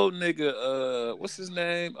 The little nigga, what's his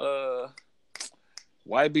name?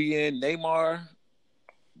 YBN Neymar.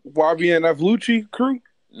 YBN Lucci crew?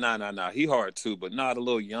 Nah. He hard too, but the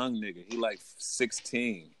little young nigga. He like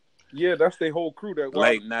 16. Yeah, that's their whole crew. That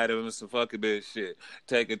late night of some fucking bitch shit.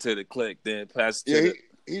 Take it to the clique, then pass it to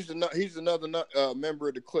he's another member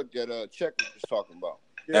of the clique that Check was just talking about.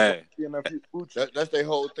 Yeah, hey, that's their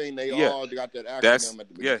whole thing. They all got that acronym at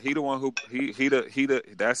the beginning. Yeah, he the one who he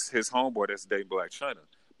that's his homeboy that's dating Black China.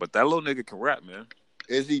 But that little nigga can rap, man.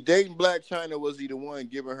 Is he dating Black China? Was he the one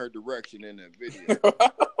giving her direction in that video?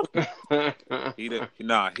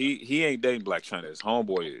 He ain't dating Black China. His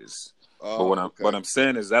homeboy is. But what I'm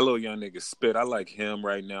saying is that little young nigga spit. I like him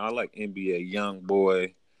right now. I like NBA young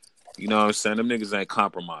boy. You know what I'm saying? Them niggas ain't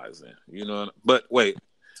compromising. You know. But wait,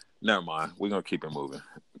 never mind. We're gonna keep it moving.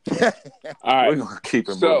 All right, we're gonna keep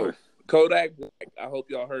it moving. Kodak Black, I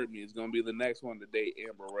hope y'all heard me, is gonna be the next one to date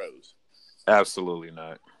Amber Rose. Absolutely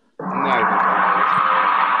not. I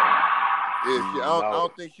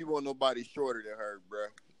don't think she want nobody shorter than her, bro.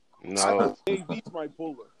 No. DaVees might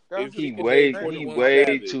pull her. He way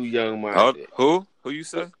too young minded. Who you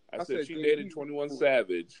say? I said she dated 21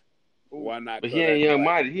 Savage. Why not? But he ain't young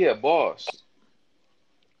minded. He a boss.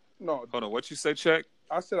 No. Hold on. What you say, Check?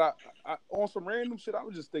 I said I on some random shit. I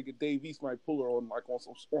was just thinking DaVees might pull her on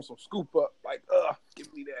some scoop up. Like,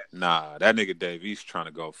 give me that. Nah, that nigga DaVees trying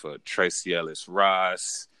to go for Tracy Ellis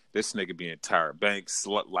Ross. This nigga being Tyra Banks,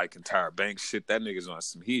 slut like Tyra Banks shit. That nigga's on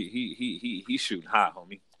some. He shooting high,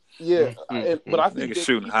 homie. Yeah, but I think nigga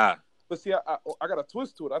shooting high. But see, I got a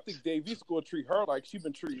twist to it. I think DaVees gonna treat her like she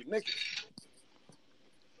been treating niggas.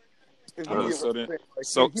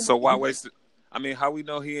 So why waste it? I mean, how we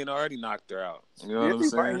know he ain't already knocked her out? You know what I'm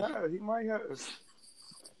saying? He might have.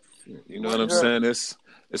 You know what I'm saying? It's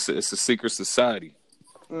a secret society.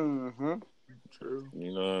 Mm-hmm. True.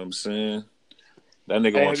 You know what I'm saying? That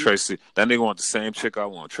nigga want Tracy. That nigga want the same chick I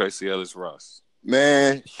want, Tracy Ellis Ross.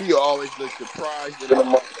 Man, she always looks surprised in the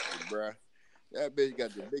motherfucker, bruh. That bitch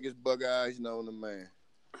got the biggest bug eyes known to man.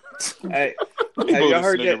 Hey, y'all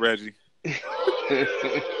heard that? Reggie.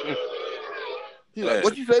 He's like,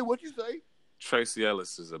 what you say? Tracy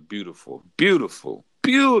Ellis is a beautiful, beautiful,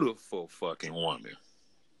 beautiful fucking woman.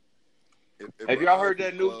 Have y'all heard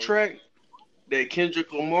that new track? That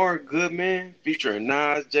Kendrick Lamar, Good Man, featuring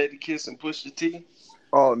Nas, Jadakiss, and Pusha T?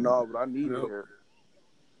 Oh, no, but I need to hear it.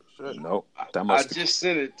 Nope. I just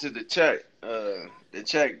sent it to the chat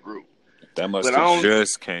group. That must have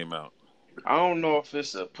just came out. I don't know if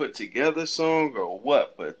it's a put together song or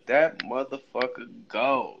what, but that motherfucker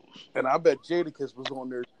goes. And I bet Jadakiss was on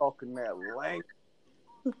there talking that language.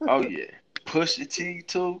 Oh yeah, Pusha T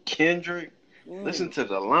too, Kendrick. Listen to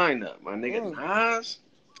the lineup, my nigga. Nas.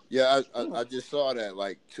 Yeah, I just saw that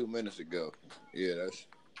like 2 minutes ago. Yeah, that's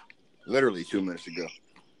literally 2 minutes ago.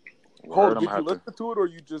 Hold on, did you listen to it or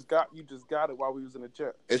you just got it while we was in the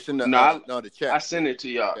chat? It's in the the chat. I sent it to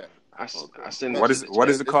y'all. Yeah. I sent it. What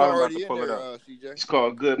is it called? I'm about to pull it up. CJ. It's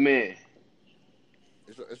called Good Man.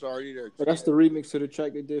 It's already there. But that's the remix to the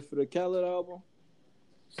track they did for the Khaled album.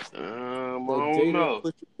 I don't know.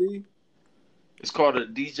 It's called a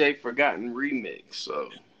DJ Forgotten remix.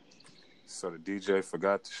 So the DJ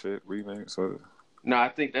forgot the shit remix. No, I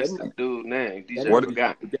think that's the dude name. DJ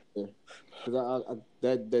Forgotten. Because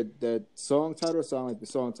that song title sound like the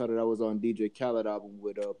song title that was on DJ Khaled album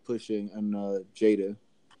with Pushing and Jada.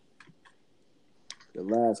 The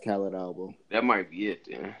last Khaled album. That might be it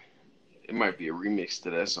then. It might be a remix to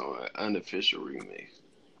that song, an unofficial remix.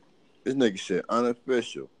 This nigga said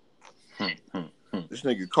unofficial. This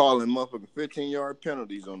nigga calling motherfucking 15-yard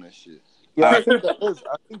penalties on that shit. Yeah, I think that is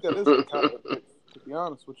the kind of it, to be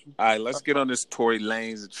honest with you. All right, let's get on this Tory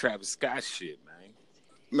Lanez and Travis Scott shit, man.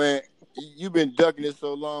 Man, you've been ducking it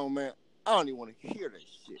so long, man. I don't even want to hear that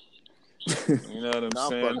shit. You know what I'm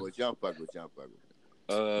saying? I'm fucking with you.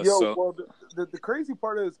 Well, the crazy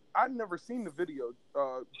part is I'd never seen the video.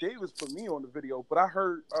 Davis put me on the video, but I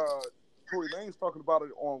heard Tory Lanez talking about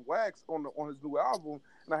it on Wax on his new album,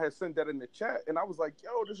 and I had sent that in the chat, and I was like, "Yo,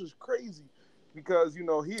 this is crazy," because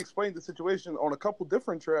he explained the situation on a couple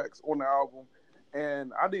different tracks on the album,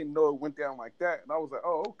 and I didn't know it went down like that, and I was like,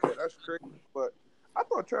 "Oh, okay, that's crazy." But I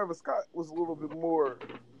thought Travis Scott was a little bit more.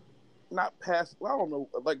 Not passive. I don't know,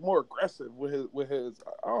 like more aggressive with his.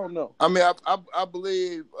 I don't know. I mean, I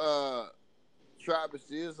believe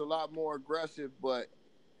Travis is a lot more aggressive, but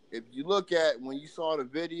if you look at when you saw the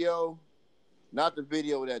video, not the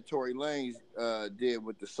video that Tory Lanez did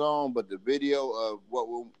with the song, but the video of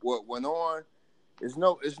what went on, it's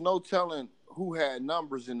no telling who had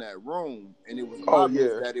numbers in that room, and it was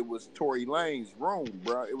obvious that it was Tory Lanez's room,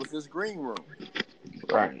 bro. It was his green room,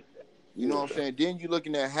 right? You know what I'm saying? Then you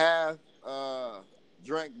looking at half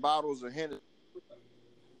drank bottles of Hennessy,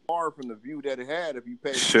 far from the view that it had. If you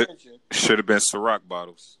pay attention, should have been Ciroc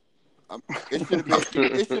bottles. It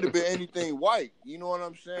should have been anything white. You know what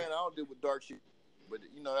I'm saying? I don't deal with dark shit, but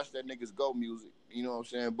that's that niggas go music. You know what I'm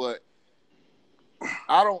saying? But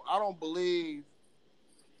I don't believe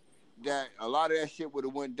that a lot of that shit would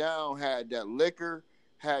have went down had that liquor,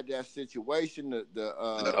 had that situation,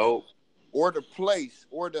 or the place,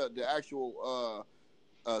 or the actual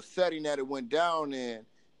setting that it went down in.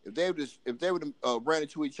 If they would have ran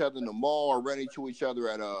into each other in the mall or ran into each other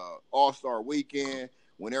at All-Star Weekend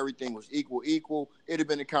when everything was equal, it'd have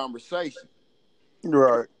been a conversation.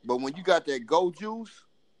 Right. But when you got that go juice,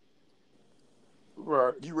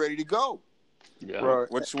 right, you ready to go. Yeah. Right.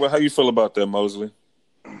 How you feel about that, Mosley?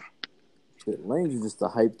 Shit, Lanez is just a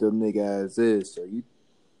hyped up nigga as is. So you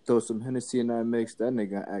throw some Hennessy in that mix, that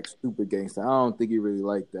nigga act stupid gangster. I don't think he really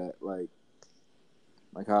like that. Like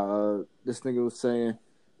how this nigga was saying,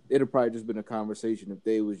 it'd have probably just been a conversation if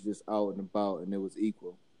they was just out and about and it was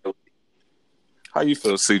equal. How you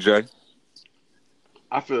feel, CJ?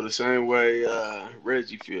 I feel the same way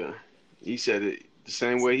Reggie feel. He said it the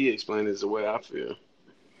same way he explained it is the way I feel.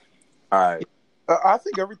 All right. I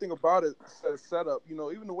think everything about it set up.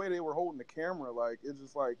 Even the way they were holding the camera, like it's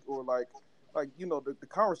just like, or like the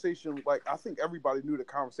conversation. Like I think everybody knew the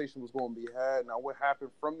conversation was going to be had. Now what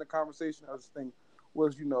happened from the conversation, I just think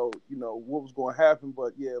was what was going to happen.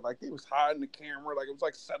 But yeah, like they was hiding the camera, like it was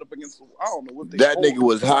like set up against. I don't know what they. That nigga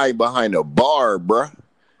was hiding behind a bar, bruh.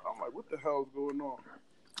 I'm like, what the hell is going on?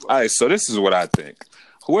 All right, so this is what I think.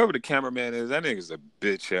 Whoever the cameraman is, that nigga's a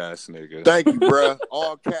bitch ass nigga. Thank you, bruh.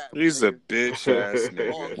 All caps. He's a bitch ass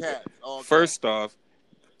nigga. All caps. First off,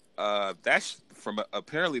 that's from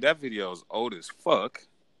apparently that video is old as fuck.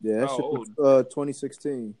 Yeah, that's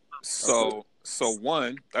 2016. So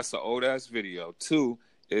one, that's an old ass video. Two,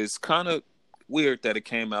 it's kind of weird that it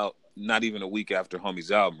came out not even a week after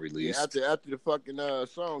Homie's album released. Yeah, after the fucking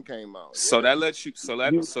song came out. So that lets you. So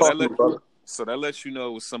that lets you know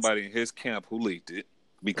it was somebody in his camp who leaked it.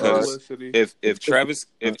 Because if Travis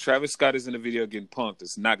Scott is in the video getting punked,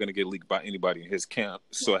 it's not going to get leaked by anybody in his camp.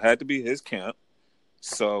 So it had to be his camp.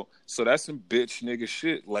 So that's some bitch nigga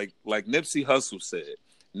shit. Like Nipsey Hussle said,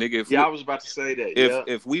 nigga. I was about to say that.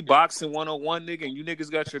 If we boxing 101, nigga, and you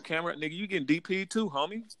niggas got your camera, nigga, you getting DP too,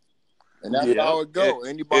 homie. And that's how it go.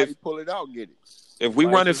 Anybody pull it out, get it. If we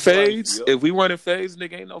running fades,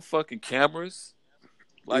 nigga, ain't no fucking cameras.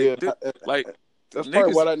 That's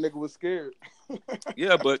probably why that nigga was scared.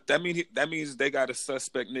 Yeah, but that means they got a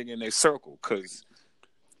suspect nigga in their circle, cause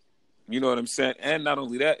you know what I'm saying. And not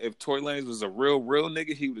only that, if Tory Lanez was a real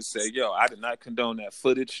nigga, he would have said, "Yo, I did not condone that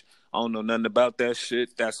footage. I don't know nothing about that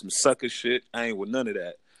shit. That's some sucker shit. I ain't with none of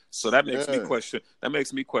that." So that makes me question. That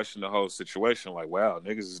makes me question the whole situation. Like, wow,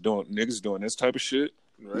 niggas doing this type of shit.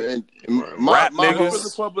 Right. My whole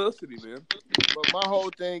publicity, man. But my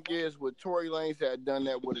whole thing is, with Tory Lanez had done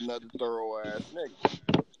that with another thorough ass nigga.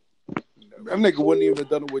 That nigga wouldn't even have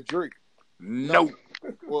done it with Drake. No.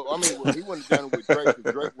 Well, I mean, he wouldn't have done it with Drake,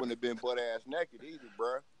 because Drake wouldn't have been butt ass naked either,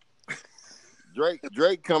 bro.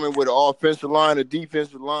 Drake coming with an offensive line, a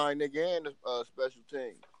defensive line, nigga, and a special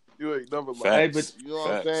team. You ain't never lied. You know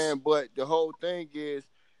what I'm saying? But the whole thing is,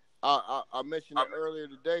 I mentioned it earlier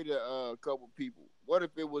today to a couple people. What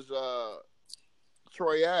if it was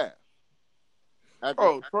Troy Ave?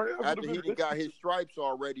 After he done got his stripes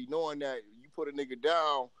already, knowing that you put a nigga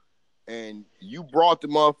down and you brought the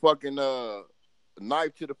motherfucking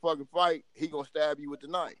knife to the fucking fight, he gonna stab you with the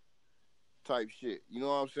knife type shit. You know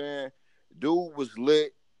what I'm saying? Dude was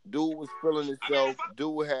lit. Dude was feeling himself.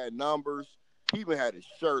 Dude had numbers. He even had his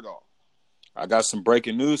shirt off. I got some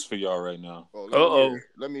breaking news for y'all right now.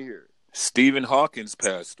 Let me hear it. Stephen Hawkins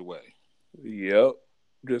passed away. Yep.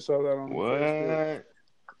 Just saw that on what?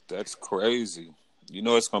 That's crazy. You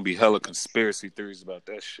know it's gonna be hella conspiracy theories about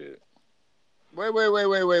that shit. Wait.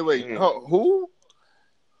 Who?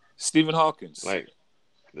 Stephen Hawking. Like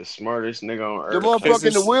the smartest nigga on the earth. motherfucker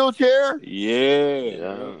in the wheelchair?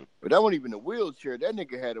 Yeah. But that wasn't even a wheelchair. That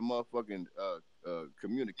nigga had a motherfucking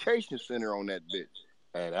communication center on that bitch.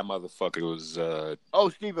 Hey, that motherfucker was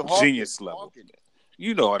Stephen Hawking. Genius level. Hawking.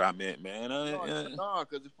 You know what I meant, man. Nah,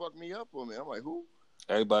 because it fucked me up on me. I'm like, who?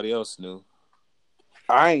 Everybody else knew.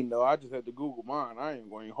 I ain't know. I just had to Google mine. I ain't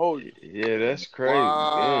going to hold you. Yeah, that's crazy.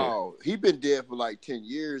 Wow. He been dead for like 10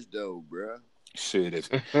 years, though, bruh. Shit.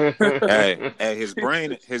 hey, his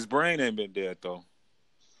brain ain't been dead, though.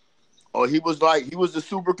 Oh, he was the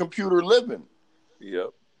supercomputer living. Yep.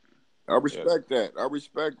 I respect that. I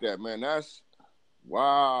respect that, man. That's,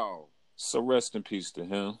 wow. So rest in peace to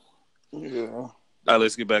him. Yeah. All right,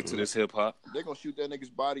 let's get back to this hip hop. They're going to shoot that nigga's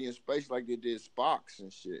body in space like they did Spock's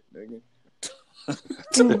and shit, nigga.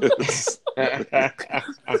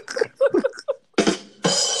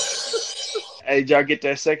 Hey, did y'all get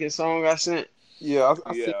that second song I sent? Yeah.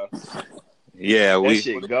 Yeah, that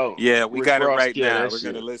shit go. Yeah, we Rick got Ross it right now. We're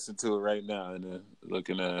gonna listen to it right now and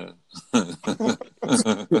looking at that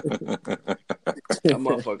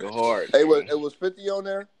motherfucker hard. Hey, it was 50 on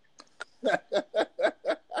there.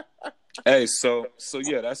 Hey, so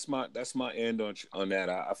yeah, that's my end on that.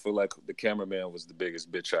 I feel like the cameraman was the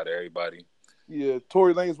biggest bitch out of everybody. Yeah,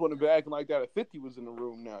 Tory Lanez wouldn't have been acting like that if 50 was in the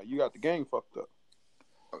room now. You got the gang fucked up.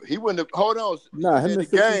 He wouldn't have. Hold on. Nah, him in the and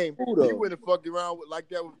 50 game. cool, He wouldn't have fucked around like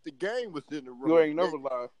that if the game was in the room. You ain't never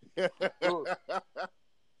lie.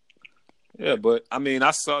 Yeah, but I mean,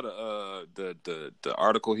 I saw the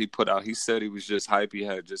article he put out. He said he was just hype. He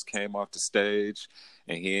had just came off the stage,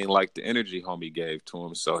 and he ain't like the energy homie gave to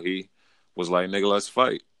him. So he was like, "Nigga, let's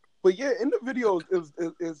fight." But yeah, in the video,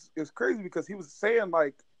 it's crazy because he was saying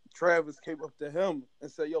like Travis came up to him and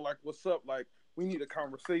said, "Yo, like, what's up? Like, we need a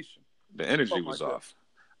conversation." The energy was off.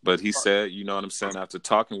 But he said, you know what I'm saying? After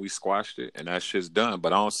talking, we squashed it, and that shit's done.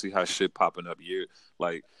 But I don't see how shit popping up here.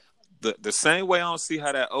 Like, the same way I don't see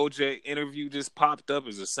how that OJ interview just popped up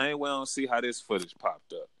is the same way I don't see how this footage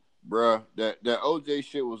popped up. Bruh, that OJ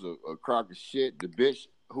shit was a crock of shit. The bitch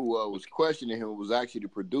who was questioning him was actually the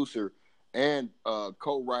producer and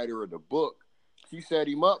co-writer of the book. She set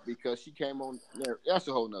him up because she came on there. That's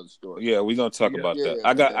a whole nother story. Yeah, we're gonna talk about that.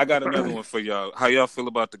 I got another one for y'all. How y'all feel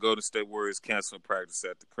about the Golden State Warriors canceling practice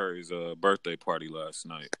at the Curry's birthday party last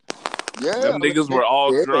night? Yeah, them niggas were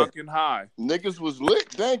all drunk and high. Niggas was lit.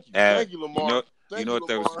 Thank you, thank you, Lamar. You know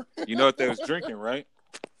what they was drinking, right?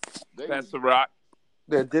 That's the rock.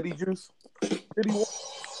 That Diddy juice.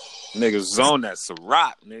 Niggas zone that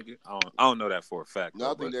Ciroc, nigga. I don't know that for a fact.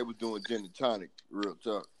 No, I think they was doing gin and tonic. Real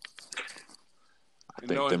talk.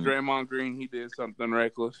 You know, Draymond Green, he did something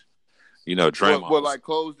reckless. You know, Draymond. What like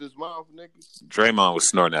closed his mouth, nigga? Draymond was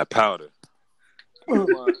snorting that powder.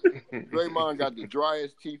 Draymond got the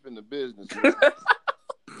driest teeth in the business.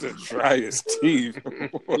 The driest teeth.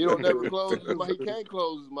 He don't never close his mouth. He can't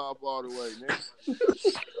close his mouth all the way,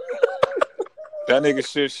 nigga. That nigga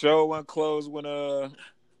shit show wasn't closed when that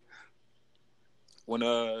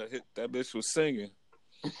bitch was singing.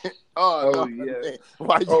 Oh no, yeah. Man.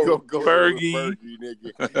 Why you go Fergie,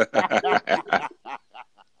 nigga?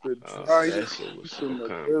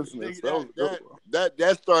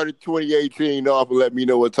 That started 2018 off and let me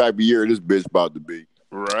know what type of year this bitch about to be.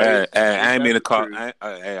 Right. I ain't mean to call. I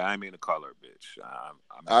ain't mean to call her a bitch.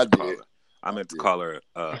 I meant to call her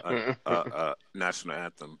national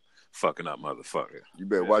anthem fucking up motherfucker. You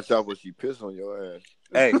better watch out when she piss on your ass.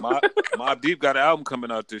 Hey, Mobb Deep got an album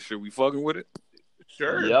coming out this year. We fucking with it?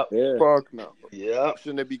 Sure. Yep. Yeah. Fuck no. Yep.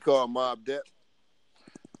 Shouldn't it be called Mobb Deep?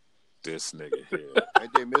 This nigga here.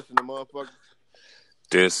 Ain't they missing the motherfucker?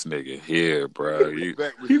 This nigga here, bro.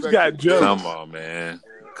 He's got jokes. Come on, man.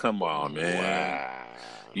 Wow.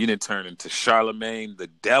 You didn't turn into Charlemagne the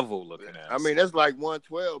devil looking at. I mean, that's like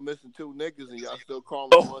 112 missing two niggas, and y'all still call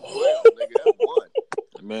them 112, nigga. That's one.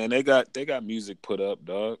 Man, they got music put up,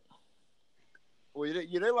 dog. Well,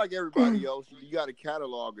 they like everybody else. You got a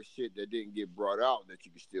catalog of shit that didn't get brought out that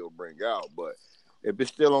you can still bring out. But if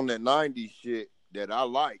it's still on that 90s shit that I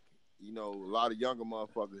like, you know, a lot of younger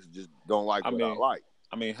motherfuckers just don't like what I like.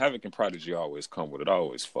 I mean, Havoc and Prodigy always come with it. I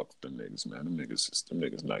always fuck with them niggas, man. Them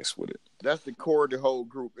niggas nice with it. That's the core of the whole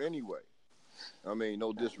group anyway. I mean,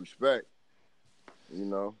 no disrespect. You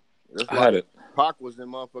know? That's like Pac was in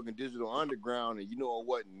motherfucking Digital Underground, and you know it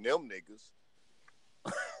wasn't them niggas.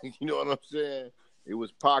 You know what I'm saying? It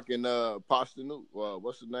was Pac and Pastanu.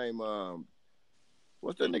 What's his name?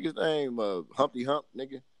 What's that nigga's name? Humpty Hump,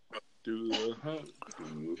 nigga.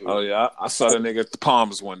 Oh yeah, I saw that nigga at the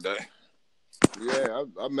Palms one day. Yeah,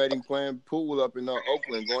 I met him playing pool up in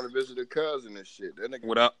Oakland, going to visit a cousin and shit. That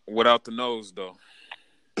nigga... Without the nose though.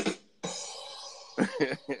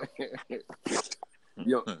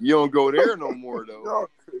 You don't go there no more though.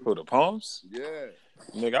 For the Palms? Yeah.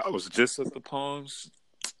 Nigga, I was just at the Palms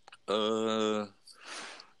about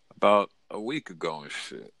a week ago and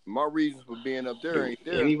shit. My reasons for being up there ain't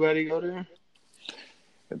there. Anybody go there?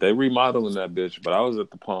 They remodeling that bitch, but I was at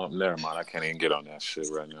the Palm. Never mind, I can't even get on that shit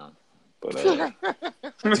right now. But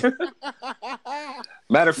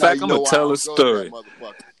matter of fact, I'm gonna tell a story.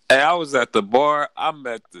 Hey, I was at the bar. I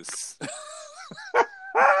met this.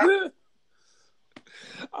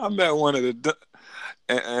 I met one of the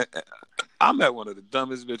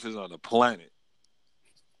dumbest bitches on the planet.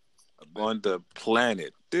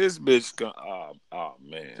 This bitch oh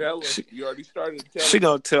man. Tell her. You already started to tell she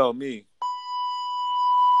gonna tell me.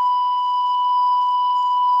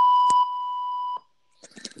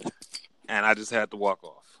 And I just had to walk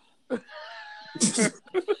off.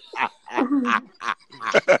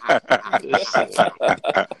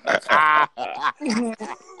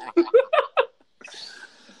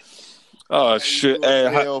 Oh shit! Hey,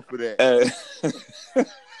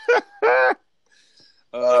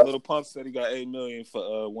 Little Pump said he got $8 million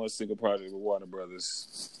for one single project with Warner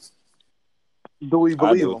Brothers. Do we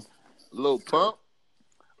believe him? Little Pump?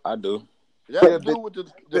 I do. That yeah, dude with the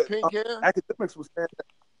pink hair? Academics was saying that.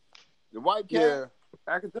 The white cat? Yeah.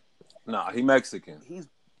 Academics. Nah, he Mexican. He's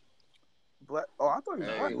black. Oh, I thought he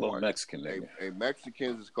was black. A little Mexican nigga. Hey,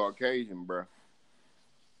 Mexicans is Caucasian, bro.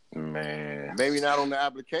 Man. Maybe not on the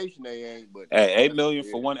application they ain't, but... Hey, $8 million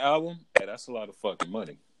for one album? Hey, that's a lot of fucking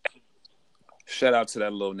money. Shout out to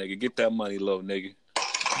that little nigga. Get that money, little nigga.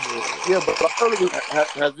 Yeah, but I heard it was,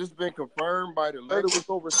 has this been confirmed by the label?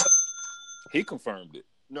 He confirmed it.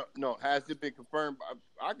 No. Has it been confirmed?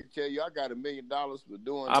 I can tell you, I got $1 million for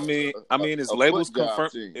doing. I mean, is labels confirm?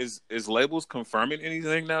 Is labels confirming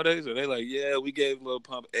anything nowadays? Are they like, yeah, we gave Lil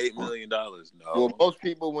Pump $8 million? No. Well, most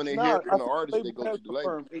people when they hear it from the artist, they go to the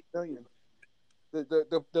label. $8 million.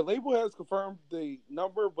 The label has confirmed the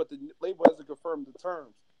number, but the label hasn't confirmed the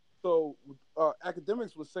terms. So,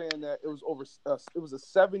 Academics was saying that it was it was a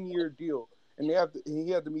 7-year deal, and he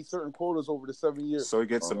had to meet certain quotas over the 7 years. So he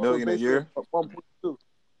gets $1 million a year. 1.2.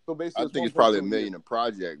 So basically, I think it's probably $1 million a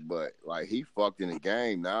project, but like he fucked in the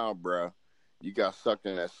game now, bro. You got sucked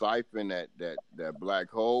in that siphon, that black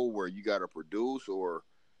hole where you got to produce, or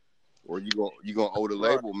you gonna owe the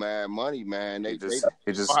label mad money, man. He just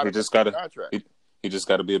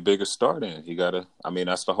got to be a bigger star. Then he got to. I mean,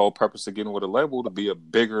 that's the whole purpose of getting with a label, to be a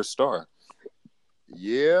bigger star.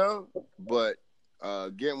 Yeah, but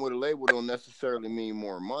getting with a label don't necessarily mean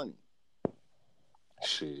more money.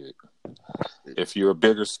 Shit. If you're a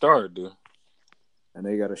bigger star, dude. And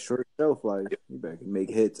they got a short shelf life. You better make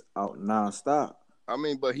hits out nonstop. I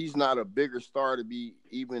mean, but he's not a bigger star to be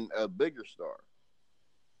even a bigger star.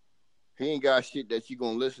 He ain't got shit that you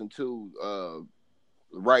gonna listen to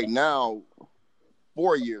right now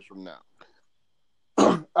 4 years from now.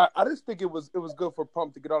 I just think it was good for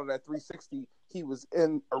Pump to get out of that 360 he was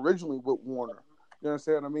in originally with Warner. You know what I'm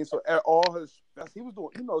saying? I mean, so at all he was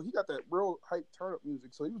doing, he got that real hype turn up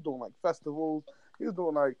music. So he was doing like festivals. He was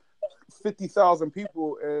doing like 50,000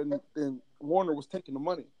 people, and Warner was taking the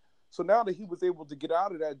money. So now that he was able to get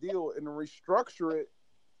out of that deal and restructure it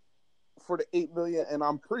for the $8 million, and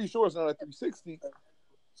I'm pretty sure it's not at 360.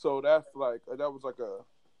 So that's like that was like a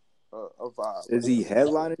vibe. Is he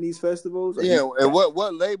headlining these festivals? Yeah, and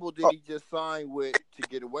what label did he just sign with to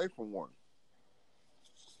get away from Warner?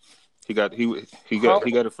 He got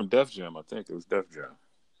it from Def Jam. I think it was Def Jam.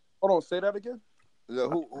 Hold on, say that again.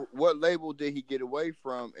 What label did he get away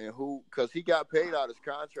from, and who? Because he got paid out his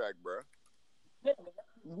contract, bro.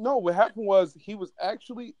 No, what happened was he was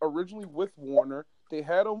actually originally with Warner. They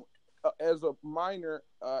had him as a minor.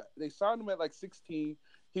 They signed him at like 16.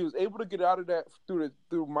 He was able to get out of that through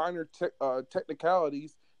minor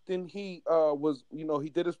technicalities. Then he was, he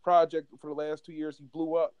did his project for the last 2 years. He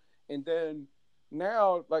blew up, and then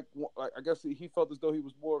now, like I guess he felt as though he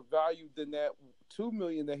was more valued than that $2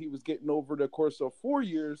 million that he was getting over the course of 4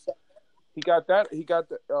 years. He got that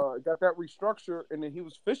restructure, and then he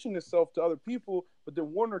was fishing himself to other people. But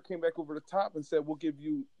then Warner came back over the top and said, "We'll give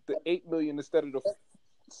you the $8 million instead of the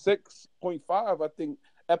 6.5." I think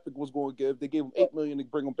Epic was going to give. They gave him $8 million to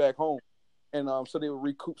bring him back home, and so they would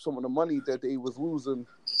recoup some of the money that they was losing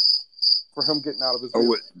for him getting out of his.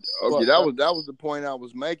 Okay, that was the point I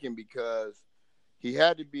was making, because he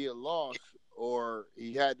had to be a loss or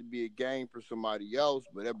he had to be a gain for somebody else,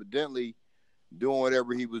 but evidently doing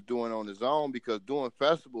whatever he was doing on his own, because doing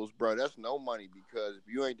festivals, bro, that's no money, because if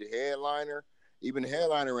you ain't the headliner Even the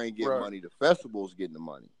headliner ain't getting money. The festival's getting the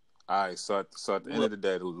money. All right, so at the end of the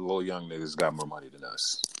day, the little young niggas got more money than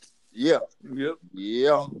us. Yeah. Yep.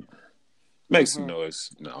 Yeah. Make some noise.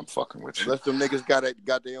 No, I'm fucking with you. Unless them niggas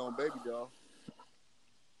got their own baby doll.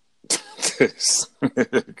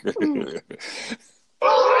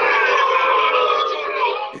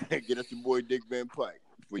 Get us your boy Dick Van Pike.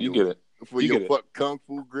 Get it. For your fuck kung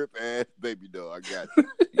fu grip ass baby doll. I got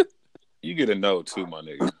you. You get a no too, my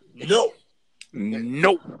nigga. No.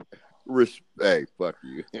 Hey, fuck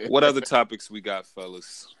you. What other topics we got,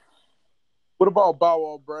 fellas? What about Bow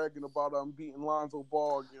Wow bragging about beating Lonzo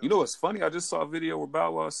Ball again? You know what's funny? I just saw a video where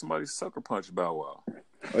Bow Wow, somebody sucker punched Bow Wow.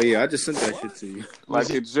 Oh yeah, I just sent that shit to you.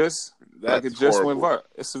 It just went viral.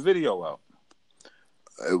 It's a video out.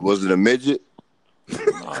 Was it a midget?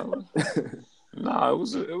 Nah, it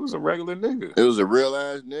was a regular nigga. It was a real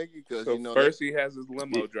ass nigga because first he has his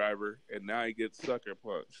limo driver and now he gets sucker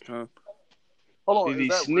punched, huh? Hold on, did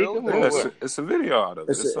he sneak him? It's a video out of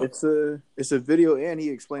it. It's a video and he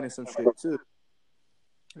explaining some shit too.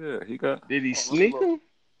 Yeah, he got. Did he sneak him?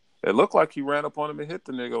 It looked like he ran up on him and hit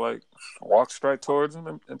the nigga, like walked straight towards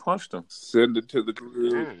him and punched him. Send it to the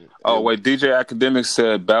group. Oh wait, DJ Academic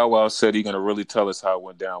said Bow Wow said he's gonna really tell us how it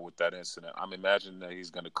went down with that incident. I'm imagining that he's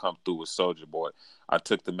gonna come through with Soulja Boy. I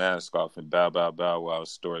took the mask off and Bow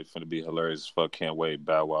Wow's story finna be hilarious as fuck. Can't wait.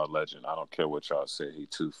 Bow Wow legend. I don't care what y'all say. He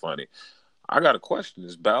too funny. I got a question.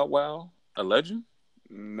 Is Bow Wow a legend?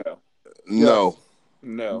 No.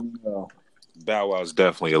 Bow Wow's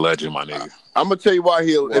definitely a legend, my nigga. I'm gonna tell you why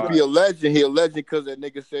if he a legend because that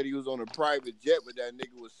nigga said he was on a private jet, but that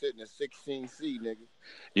nigga was sitting in 16C, nigga.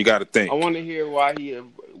 You got to think. I want to hear why he a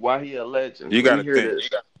legend. You got to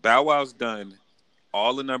think. Bow Wow's done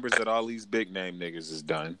all the numbers that all these big name niggas is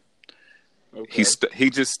done. Okay. He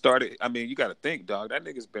just started. I mean, you got to think, dog. That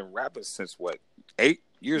nigga's been rapping since what, 8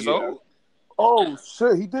 years old? Oh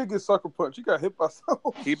shit, he did get sucker punched. He got hit by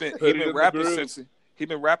someone. He been rapping since. He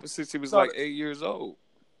been rapping since he was like 8 years old,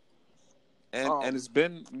 and it's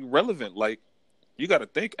been relevant. Like, you got to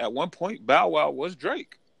think. At one point, Bow Wow was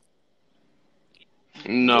Drake.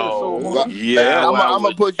 No, I'm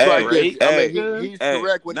gonna put you like this. He's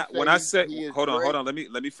correct when I say. Hold on.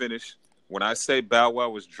 Let me finish. When I say Bow Wow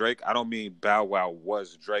was Drake, I don't mean Bow Wow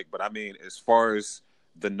was Drake, but I mean as far as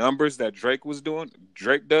the numbers that Drake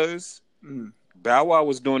does. Bow Wow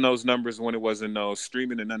was doing those numbers when it wasn't no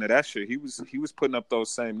streaming and none of that shit. He was putting up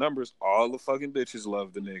those same numbers. All the fucking bitches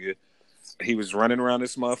loved the nigga. He was running around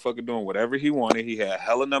this motherfucker doing whatever he wanted. He had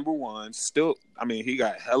hella number ones. He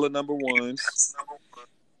got hella number ones.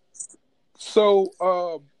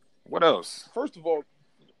 So, what else? First of all,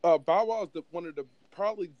 Bow Wow is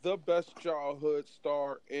probably the best childhood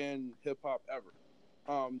star in hip hop ever.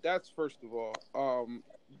 That's first of all.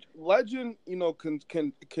 Legend,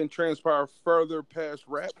 can transpire further past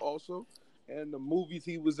rap also, and the movies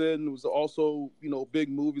he was in was also big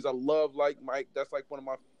movies. I love Like Mike. That's like one of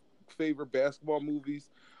my favorite basketball movies.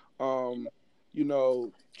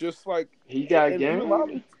 Just like he got game.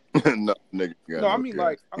 No, nigga. No, I mean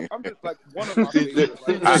like I'm just like one of my favorites.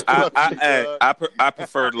 I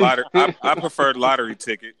preferred lottery. I preferred Lottery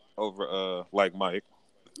Ticket over Like Mike.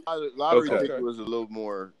 Lottery Ticket was a little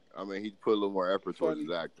more. I mean, he put a little more effort towards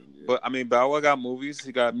his acting. Yeah. But I mean, Bow Wow got movies.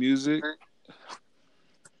 He got music,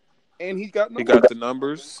 and he got the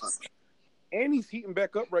numbers. And he's heating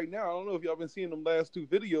back up right now. I don't know if y'all been seeing them last 2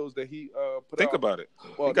 videos that he put out. Think about it.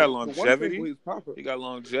 Well, he got longevity. He got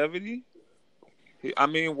longevity.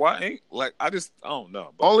 Why ain't I don't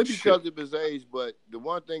know. Only because of his age. But the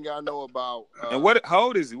one thing I know about and how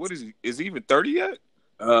old is he? What is he? Is he even 30 yet?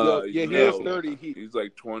 He is 30. He's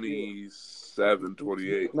like 27,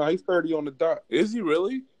 28. No, he's 30 on the dot. Is he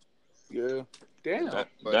really? Yeah. Damn. That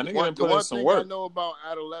nigga the one thing work. I know about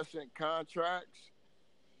adolescent contracts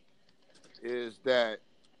is that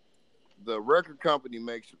the record company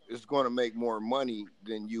is going to make more money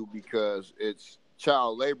than you because it's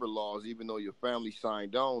child labor laws, even though your family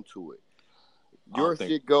signed on to it.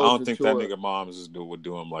 Shit goes. I don't think that nigga moms would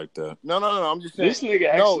do him like that. No. I'm just saying. This nigga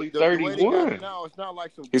actually 31. Now it's not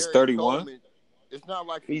like some. He's 31. It's not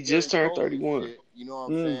like he just turned 31. Shit, you know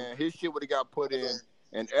what I'm saying? His shit would have got put in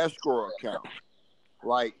an escrow account.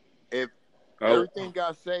 Like if everything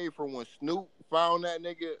got saved from when Snoop found that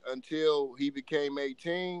nigga until he became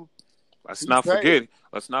 18. Let's not forget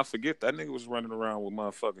that nigga was running around with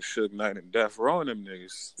motherfucking Suge Knight and Death Row and them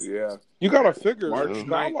niggas. Yeah. You gotta figure March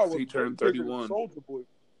 9th, he turned 31. Soulja Boy.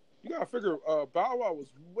 You gotta figure Bow Wow was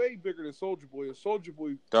way bigger than Soulja Boy, and Soulja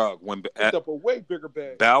Boy picked up a way bigger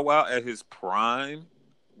bag. Bow Wow at his prime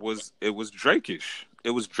was Drake-ish.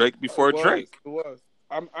 It was Drake before Drake. It was.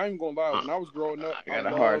 I ain't gonna lie. When I was growing up, I got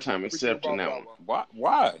a hard time accepting that one.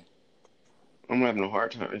 Why? I'm having a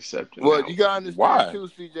hard time accepting. Well, you gotta understand Why? too,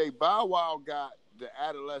 CJ. Bow Wow got the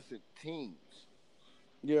adolescent teens.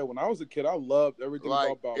 Yeah, when I was a kid, I loved everything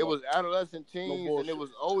about Bow Wow. It was adolescent teens, and it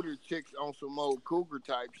was older chicks on some old cougar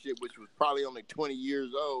type shit, which was probably only 20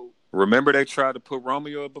 years old. Remember they tried to put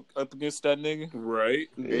Romeo up against that nigga? Right.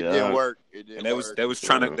 It didn't work. They was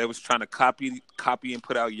trying to copy and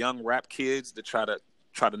put out young rap kids to try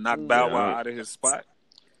to knock Bow Wow out of his spot.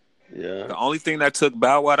 Yeah. The only thing that took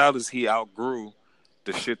Bow Wow out is he outgrew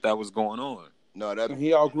the shit that was going on. No,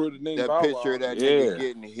 he outgrew the name that Bow picture Wow. of that nigga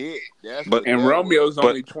getting hit. And Romeo's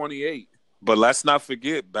only 28. But let's not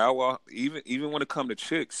forget, Bow Wow, even when it come to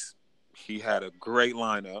chicks, he had a great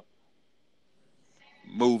lineup.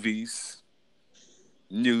 Movies,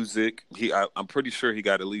 music. I'm pretty sure he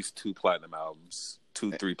got at least 3 platinum albums.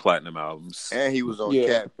 And he was on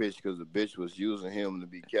Catfish because the bitch was using him to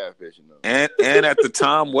be catfishing them. And at the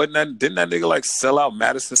time, didn't that nigga like sell out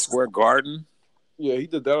Madison Square Garden? Yeah, he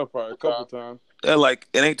did that probably a couple times. Yeah, like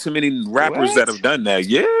it ain't too many rappers that have done that.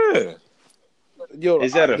 Yeah. Yo,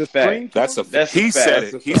 is that a fact? That's he said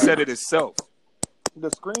it. He said it himself.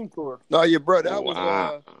 The Scream tour. No, your brother. That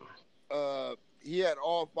was he had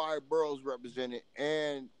all 5 boroughs represented,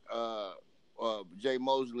 and Jay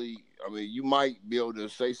Moseley. I mean, you might be able to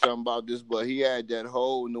say something about this, but he had that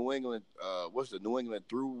whole New England. What's the New England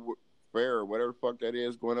through fair or whatever the fuck that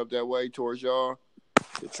is going up that way towards y'all.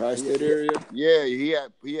 The tri-state area? Yeah, he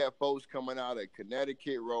had folks coming out of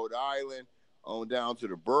Connecticut, Rhode Island, on down to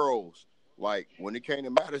the boroughs. Like, when it came to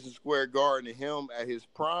Madison Square Garden and him at his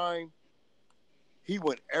prime, he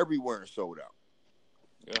went everywhere and sold out.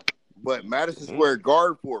 Yeah. But Madison Square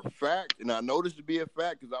Garden, for a fact, and I know this to be a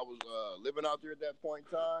fact because I was living out there at that point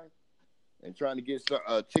in time and trying to get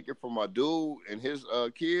a ticket for my dude and his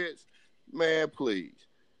kids, man, please.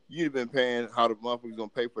 You'd have been paying how the motherfuckers gonna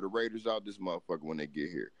pay for the Raiders out this motherfucker when they get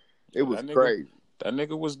here. It was crazy. That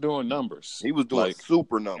nigga was doing numbers. He was doing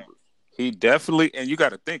super numbers. He definitely, and you got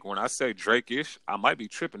to think, when I say Drake-ish, I might be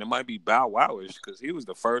tripping. It might be Bow Wow-ish because he was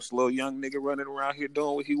the first little young nigga running around here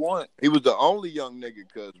doing what he want. He was the only young nigga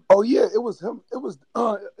because. Oh yeah, it was him. It was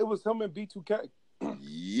him and B2K.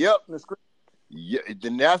 Yep. Yeah,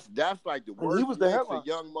 then that's like the worst. He was the headline.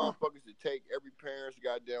 Young motherfuckers to take every parent's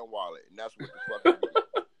goddamn wallet, and that's what the fuck.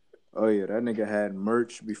 Oh yeah, that nigga had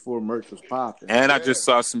merch before merch was popping. And I just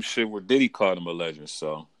saw some shit where Diddy called him a legend.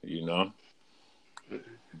 So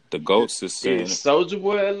the GOATs is saying. Is Soulja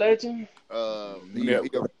Boy a legend? He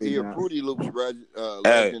a Fruity Loops legend.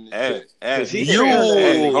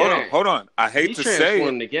 Hold on. I hate to say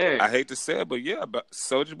it, but yeah, but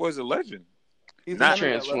Soulja Boy's a legend. He's not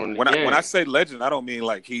transformed. When I say legend, I don't mean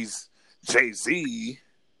like he's Jay-Z.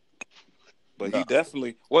 But he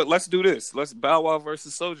definitely. Well, let's do this. Let's Bow Wow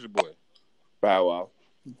versus Soulja Boy. Bow Wow.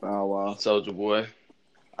 Soulja Boy.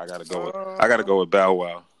 I gotta go with Bow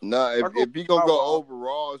Wow. Nah, if you gonna go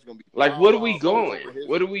overall, it's gonna be like what are we going?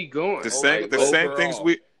 What are we going? The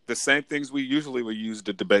same things we usually would use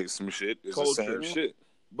to debate some shit. Is the same shit.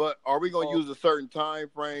 But are we gonna use a certain time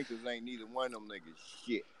frame? Because ain't neither one of them niggas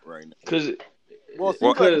shit right now. Because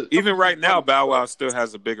even right now, Bow Wow still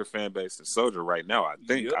has a bigger fan base than Soulja right now. I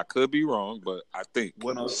think I could be wrong, but I think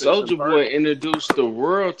Soulja Boy introduced the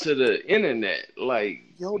world to the internet. Like,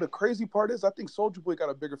 yo, the crazy part is, I think Soulja Boy got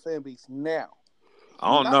a bigger fan base now.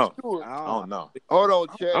 I don't know. Hold on,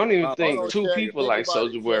 Chad. I don't even think two people like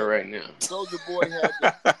Soulja Boy right now. Soulja Boy had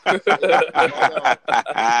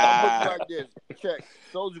like this. Check.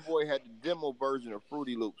 Soulja Boy had the demo version of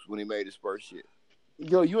Fruity Loops when he made his first shit.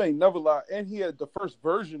 Yo, you ain't never lied. And he had the first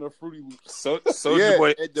version of Fruity Loops.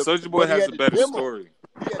 Soulja Boy has a better story.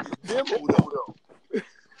 He had the demo though.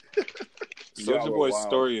 Soulja Boy's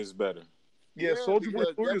story is better. Yeah, Soulja Boy's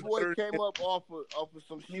story that boy came up off of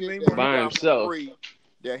some shit by himself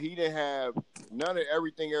that he didn't have none of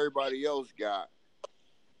everything everybody else got,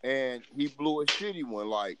 and he blew a shitty one.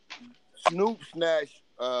 Like Snoop snatched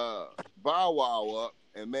Bow Wow up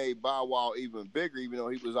and made Bow Wow even bigger, even though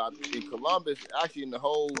he was out in Columbus. Actually, in the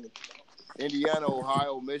whole Indiana,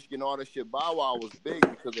 Ohio, Michigan, all that shit, Bow Wow was big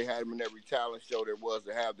because they had him in every talent show there was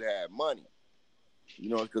to have money. You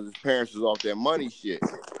know, because his parents was off their money shit.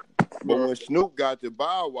 But when Snoop got to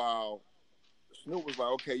Bow Wow, Snoop was like,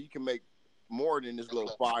 okay, you can make more than this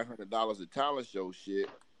little $500 a talent show shit.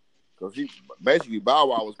 Because basically Bow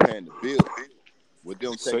Wow was paying the bill with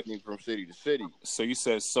them taking him from city to city. So you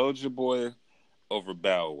said Soulja Boy over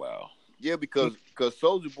Bow Wow. Yeah, because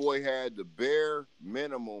Soulja Boy had the bare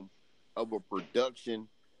minimum of a production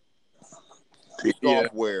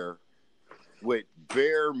software with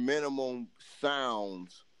bare minimum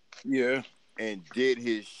sounds. Yeah. and did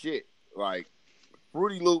his shit. Like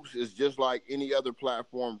Fruity Loops is just like any other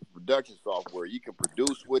platform for production software. You can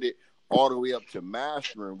produce with it all the way up to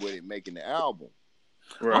mastering with it, making the album.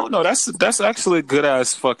 Right. Oh no, that's actually a good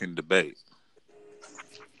ass fucking debate.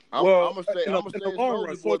 I'm gonna say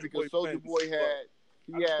Soulja Boy because Soulja Boy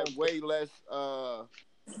had way less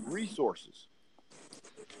resources.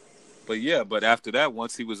 But after that,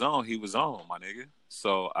 once he was on, my nigga.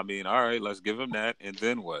 So I mean, all right, let's give him that, and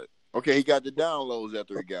then what? Okay, he got the downloads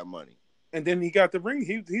after he got money, and then he got the ring.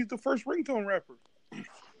 He's the first ringtone rapper.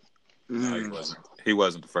 No, he wasn't. He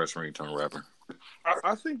wasn't the first ringtone rapper.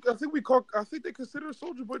 I think they consider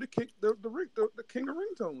Soulja Boy the king of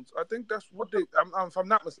ringtones. I think that's what they. If I'm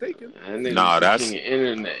not mistaken. Nah, that's king of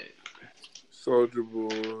internet. Soulja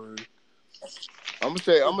Boy. I'm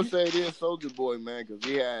gonna say it is Soulja Boy, man, because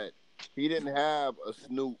he didn't have a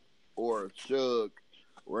Snoop or a Chug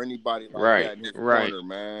or anybody like that in his corner,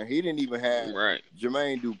 man. He didn't even have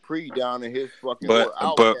Jermaine Dupri down in his fucking.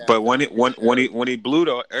 But when he blew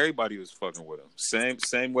though, everybody was fucking with him.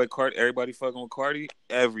 Same way everybody fucking with Cardi.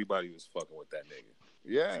 Everybody was fucking with that nigga.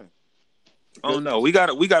 Yeah. Oh no, we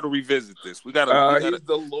gotta revisit this. We gotta. He's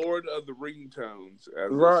the Lord of the ringtones,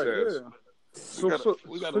 as it says. Yeah.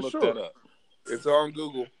 We gotta look that up. It's on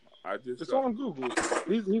Google. It's on Google.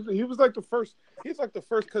 He was like the first. He's like the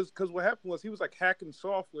first because what happened was he was like hacking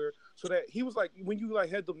software so that he was like when you like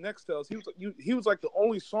had them Nextels, he was like the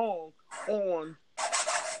only song on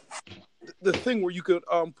the thing where you could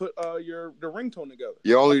put the ringtone together.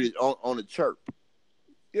 You're only on the chirp.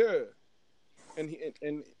 Yeah,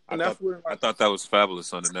 and that's where I thought that was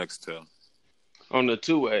Fabulous on the Nextel. On the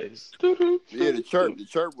two ways. Yeah, the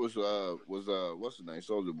chirp was what's his name?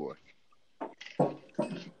 Soulja Boy.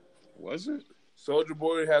 Was it? Soulja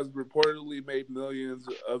Boy has reportedly made millions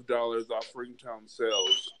of dollars off ringtone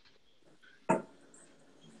sales. Yeah,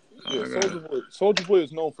 Soulja Boy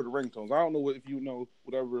is known for the ringtones. I don't know if you know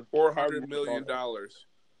whatever. $400 million.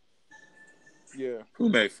 Yeah. Who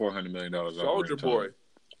made $400 million off Soulja Boy?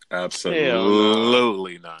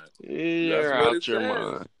 Absolutely not. You're out your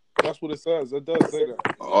mind. That's what it says. It does say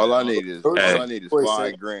that. All I need is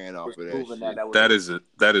 $5,000 off of that shit.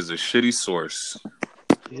 That is a shitty source.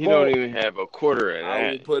 He don't even have a quarter of that.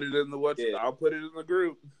 I will put it in the I'll put it in the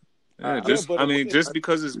group. Yeah, just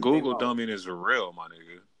because it's Google don't mean it's real, my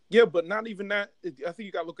nigga. Yeah, but not even that. I think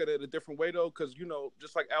you got to look at it a different way, though, because,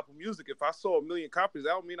 just like Apple Music, if I sold 1 million copies,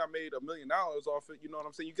 that would mean I made $1 million off it. You know what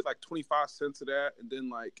I'm saying? You get like 25 cents of that, and then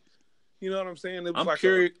like, you know what I'm saying? It was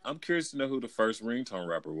I'm curious to know who the first ringtone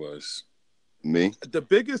rapper was. Me? The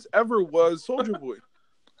biggest ever was Soulja Boy.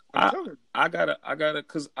 I gotta,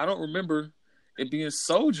 because I don't remember it being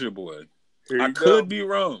Soulja Boy. I could be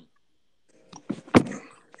wrong.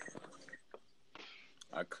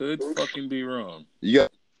 I could fucking be wrong. Yeah.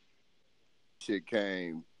 Shit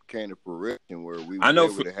came to fruition where we were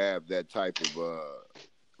able to have that type of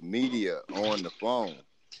media on the phone.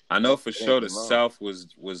 I know for sure the South was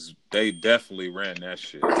they definitely ran that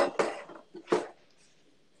shit.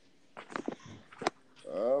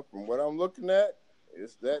 From what I'm looking at,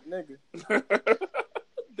 it's that nigga.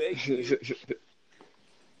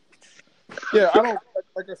 Yeah, I don't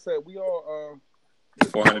like I said, we all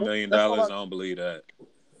 $400 million. I don't believe that.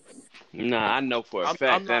 Nah, I know for a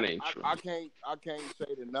fact that ain't true. I can't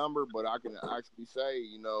say the number, but I can actually say,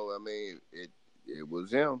 it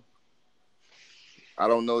was him. I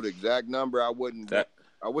don't know the exact number. I wouldn't. I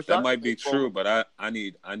wish that might be true, but I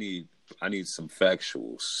need some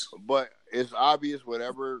factuals. But it's obvious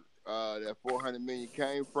whatever that 400 million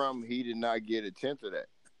came from, he did not get a tenth of that.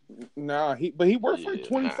 Nah, he worked for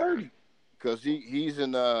 2030. Because he's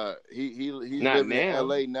in he's not living in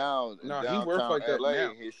LA now. No, he works like that LA,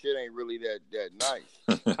 now. His shit ain't really that nice.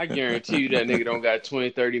 I guarantee you that nigga don't got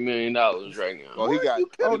 $20-30 million right now. Well, he got. He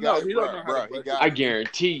don't know how to I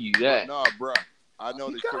guarantee you that. No, bro. I know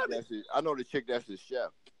the chick that's his chef.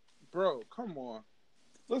 Bro, come on.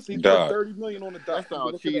 Listen, he put $30 million on the dot. That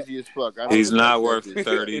sounds cheesy as fuck. He's not worth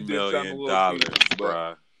 $30 million,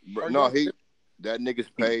 bro. No, that nigga's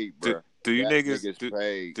paid, bro. Do you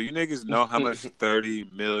niggas know how much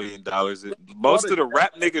 $30 million is? Most of the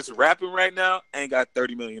rap niggas rapping right now ain't got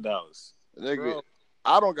 $30 million. Nigga,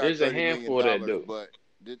 I don't got. There's a handful that do. But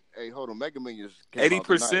hey, hold on, Mega Millions.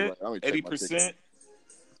 80%. 80%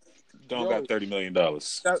 don't got $30 million.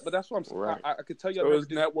 But that's what I'm saying. Right. I could tell you. So his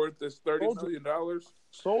net worth is $30 million.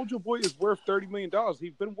 Soulja Boy is worth $30 million.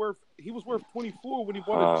 He was worth 24 when he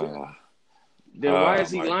bought a jet. Then why is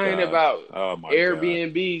he lying about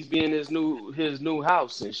Airbnbs being his new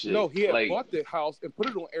house and shit? No, he had bought the house and put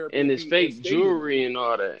it on Airbnb. And his fake jewelry and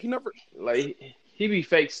all that. He never he He be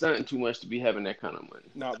fake stunting too much to be having that kind of money.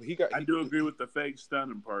 No, but I do agree with the fake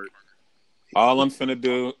stunning part. All I'm finna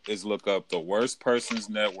do is look up the worst person's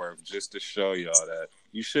net worth just to show y'all that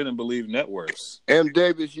you shouldn't believe net worths.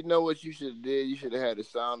 Davis, you know what you should have did? You should have had a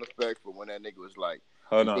sound effect for when that nigga was like.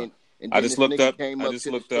 Hold on. And then I just looked up. Came I up just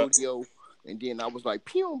to looked the up. studio, and then I was like,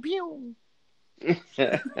 pew pew.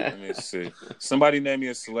 Let me see. Somebody name me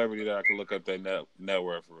a celebrity that I can look up their net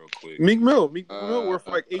worth real quick. Meek Mill worth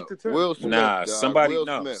like 8 to 10. Will Smith, nah, somebody Will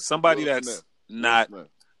no, Smith. somebody Will that's Smith.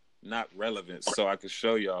 not relevant, so I can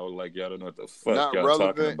show y'all like y'all don't know what the fuck Not y'all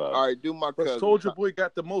relevant. talking about. All right, do my cousin. Soulja Boy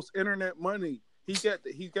got the most internet money. He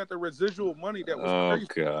got the residual money that was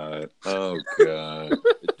crazy. Oh god.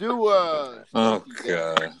 Do Oh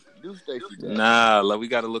god. Do Stacey Dash. Nah, like we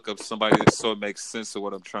got to look up somebody so it makes sense of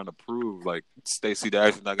what I'm trying to prove. Like Stacey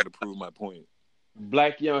Dash is not going to prove my point.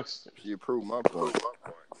 Black youngster. She proved my point.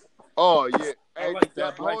 Oh yeah. I Hey, like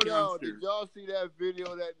that black hold on. youngster. Did y'all see that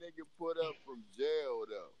video that nigga put up from jail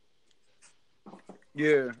though?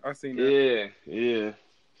 Yeah, I seen that. Yeah.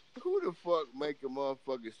 Who the fuck make a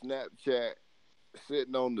motherfucking Snapchat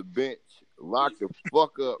sitting on the bench, locked the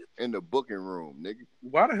fuck up in the booking room, nigga?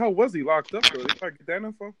 Why the hell was he locked up though? They try to get that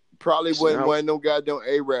info? Probably wasn't one of them goddamn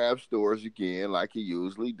Arab stores again, like he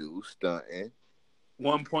usually do, stunting.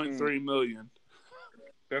 1.3 million.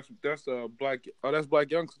 That's black. Oh, that's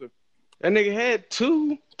black youngster. That nigga had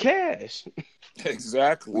 2 cash.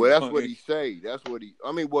 Exactly. Well, that's what he say. That's what he.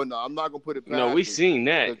 I mean, well, no, I'm not gonna put it past. No, we seen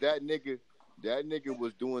that. That nigga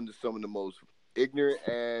was doing some of the most ignorant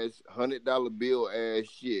ass $100 bill ass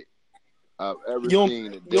shit I've ever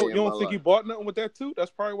seen. You don't think he bought nothing with that too?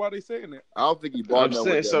 That's probably why they saying that. I don't think he bought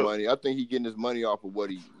nothing with that money. I think he getting his money off of what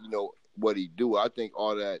he do. I think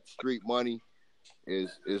all that street money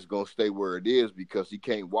is gonna stay where it is because he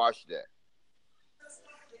can't wash that.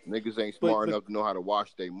 Niggas ain't smart enough to know how to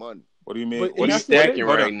wash their money. What do you mean? What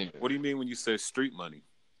do you mean when you say street money?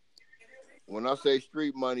 When I say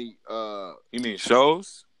street money, you mean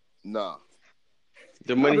shows? Nah.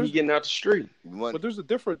 The money he getting out the street. But there's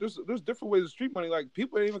different ways of street money. Like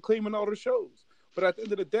people ain't even claiming all their shows. But at the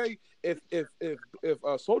end of the day, if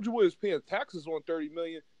Soulja Boy is paying taxes on $30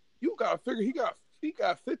 million, you gotta figure he got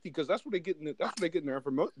 50 because that's where they getting their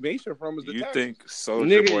information from. Is the you taxes. think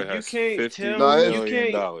Soulja Boy has $50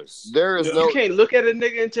 million? There is you can't look at a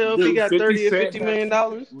nigga and tell if he got $30 or $50 million.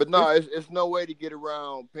 But no, it's no way to get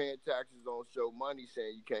around paying taxes on show money,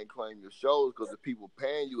 saying you can't claim your shows because the people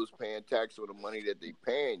paying you is paying tax on the money that they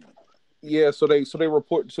paying you. Yeah, so they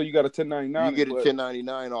report. So you got a 1099. You get a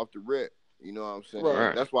 1099 off the rip. You know what I'm saying?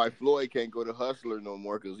 Right. That's why Floyd can't go to Hustler no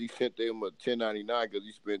more because he sent them a 1099 because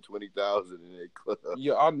he spent $20,000 in their club.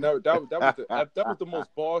 Yeah, I know that was the most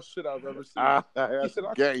boss shit I've ever seen. That's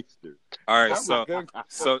gangster. All right,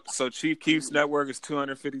 so Chief Keef's net worth is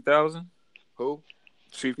 $250,000. Who?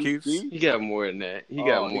 Chief Keef's? He got more than that. He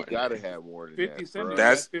gotta have more than 50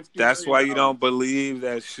 that. Cent. That's why you don't believe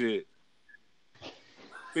that shit.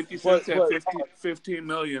 50 Cent at 15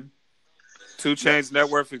 million. 2 Chainz net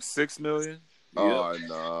worth is $6 million. Oh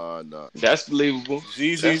no. That's believable.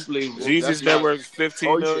 Jeezy's net worth is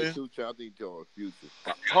 $15 million. 2 Chainz, I think you're on Future.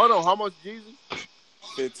 Hold on, how much Jeezy?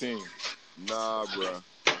 15. Nah, bro.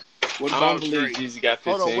 What about Jeezy got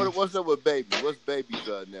 15? Hold on, what's up with Baby? What's Baby's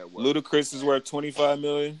net worth? Ludacris is worth $25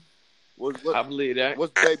 million. I believe that.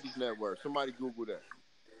 What's Baby's net worth? Somebody Google that.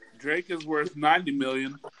 Drake is worth $90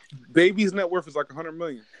 million. Baby's net worth is like $100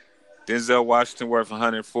 million. Denzel Washington worth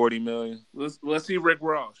 $140 million. Let's see Rick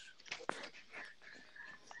Ross.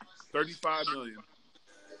 $35 million.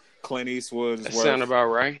 Clint Eastwood is that worth. Sound about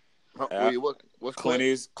right. What's Clint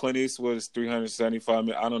Eastwood is $375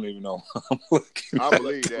 million. I don't even know. I'm looking. I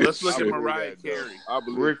believe that. Let's look at Mariah Carey.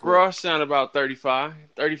 Rick Ross sound about 35.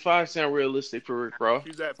 35 sound realistic for Rick Ross.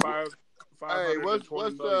 She's at 5. Hey, what's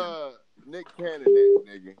Nick Cannon at,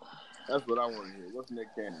 nigga? That's what I want to hear. What's Nick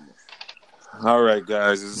Cannon at? All right,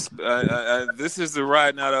 guys. This is the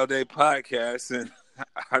Riding Out All Day podcast, and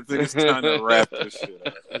I think it's time to wrap this shit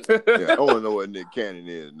up. Yeah, I want to know what Nick Cannon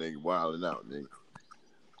is, nigga. Wilding out, nigga.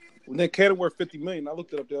 Nick Cannon worth $50 million. I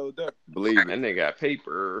looked it up the other day. Believe it. That nigga got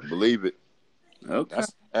paper. Believe it. Okay.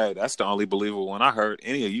 That's the only believable one I heard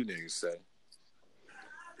any of you niggas say.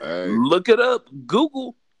 Hey. Look it up.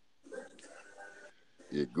 Google.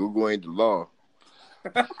 Yeah, Google ain't the law.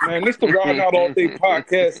 Man, this the Riding Out All Day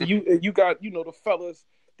podcast. You got, the fellas,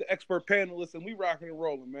 the expert panelists, and we rocking and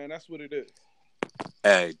rolling, man. That's what it is.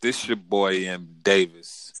 Hey, this your boy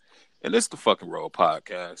MDAVIS, and this the fucking Roll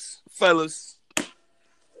podcast. Fellas.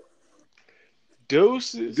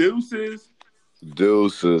 Deuces. 3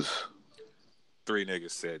 niggas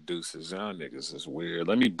said deuces. Y'all niggas is weird.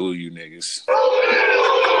 Let me boo you niggas.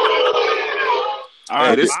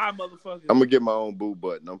 I'm gonna get my own boo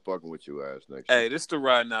button. I'm fucking with you ass next year. Hey, this the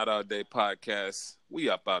Riding Out All Day podcast. We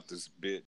up out this bitch.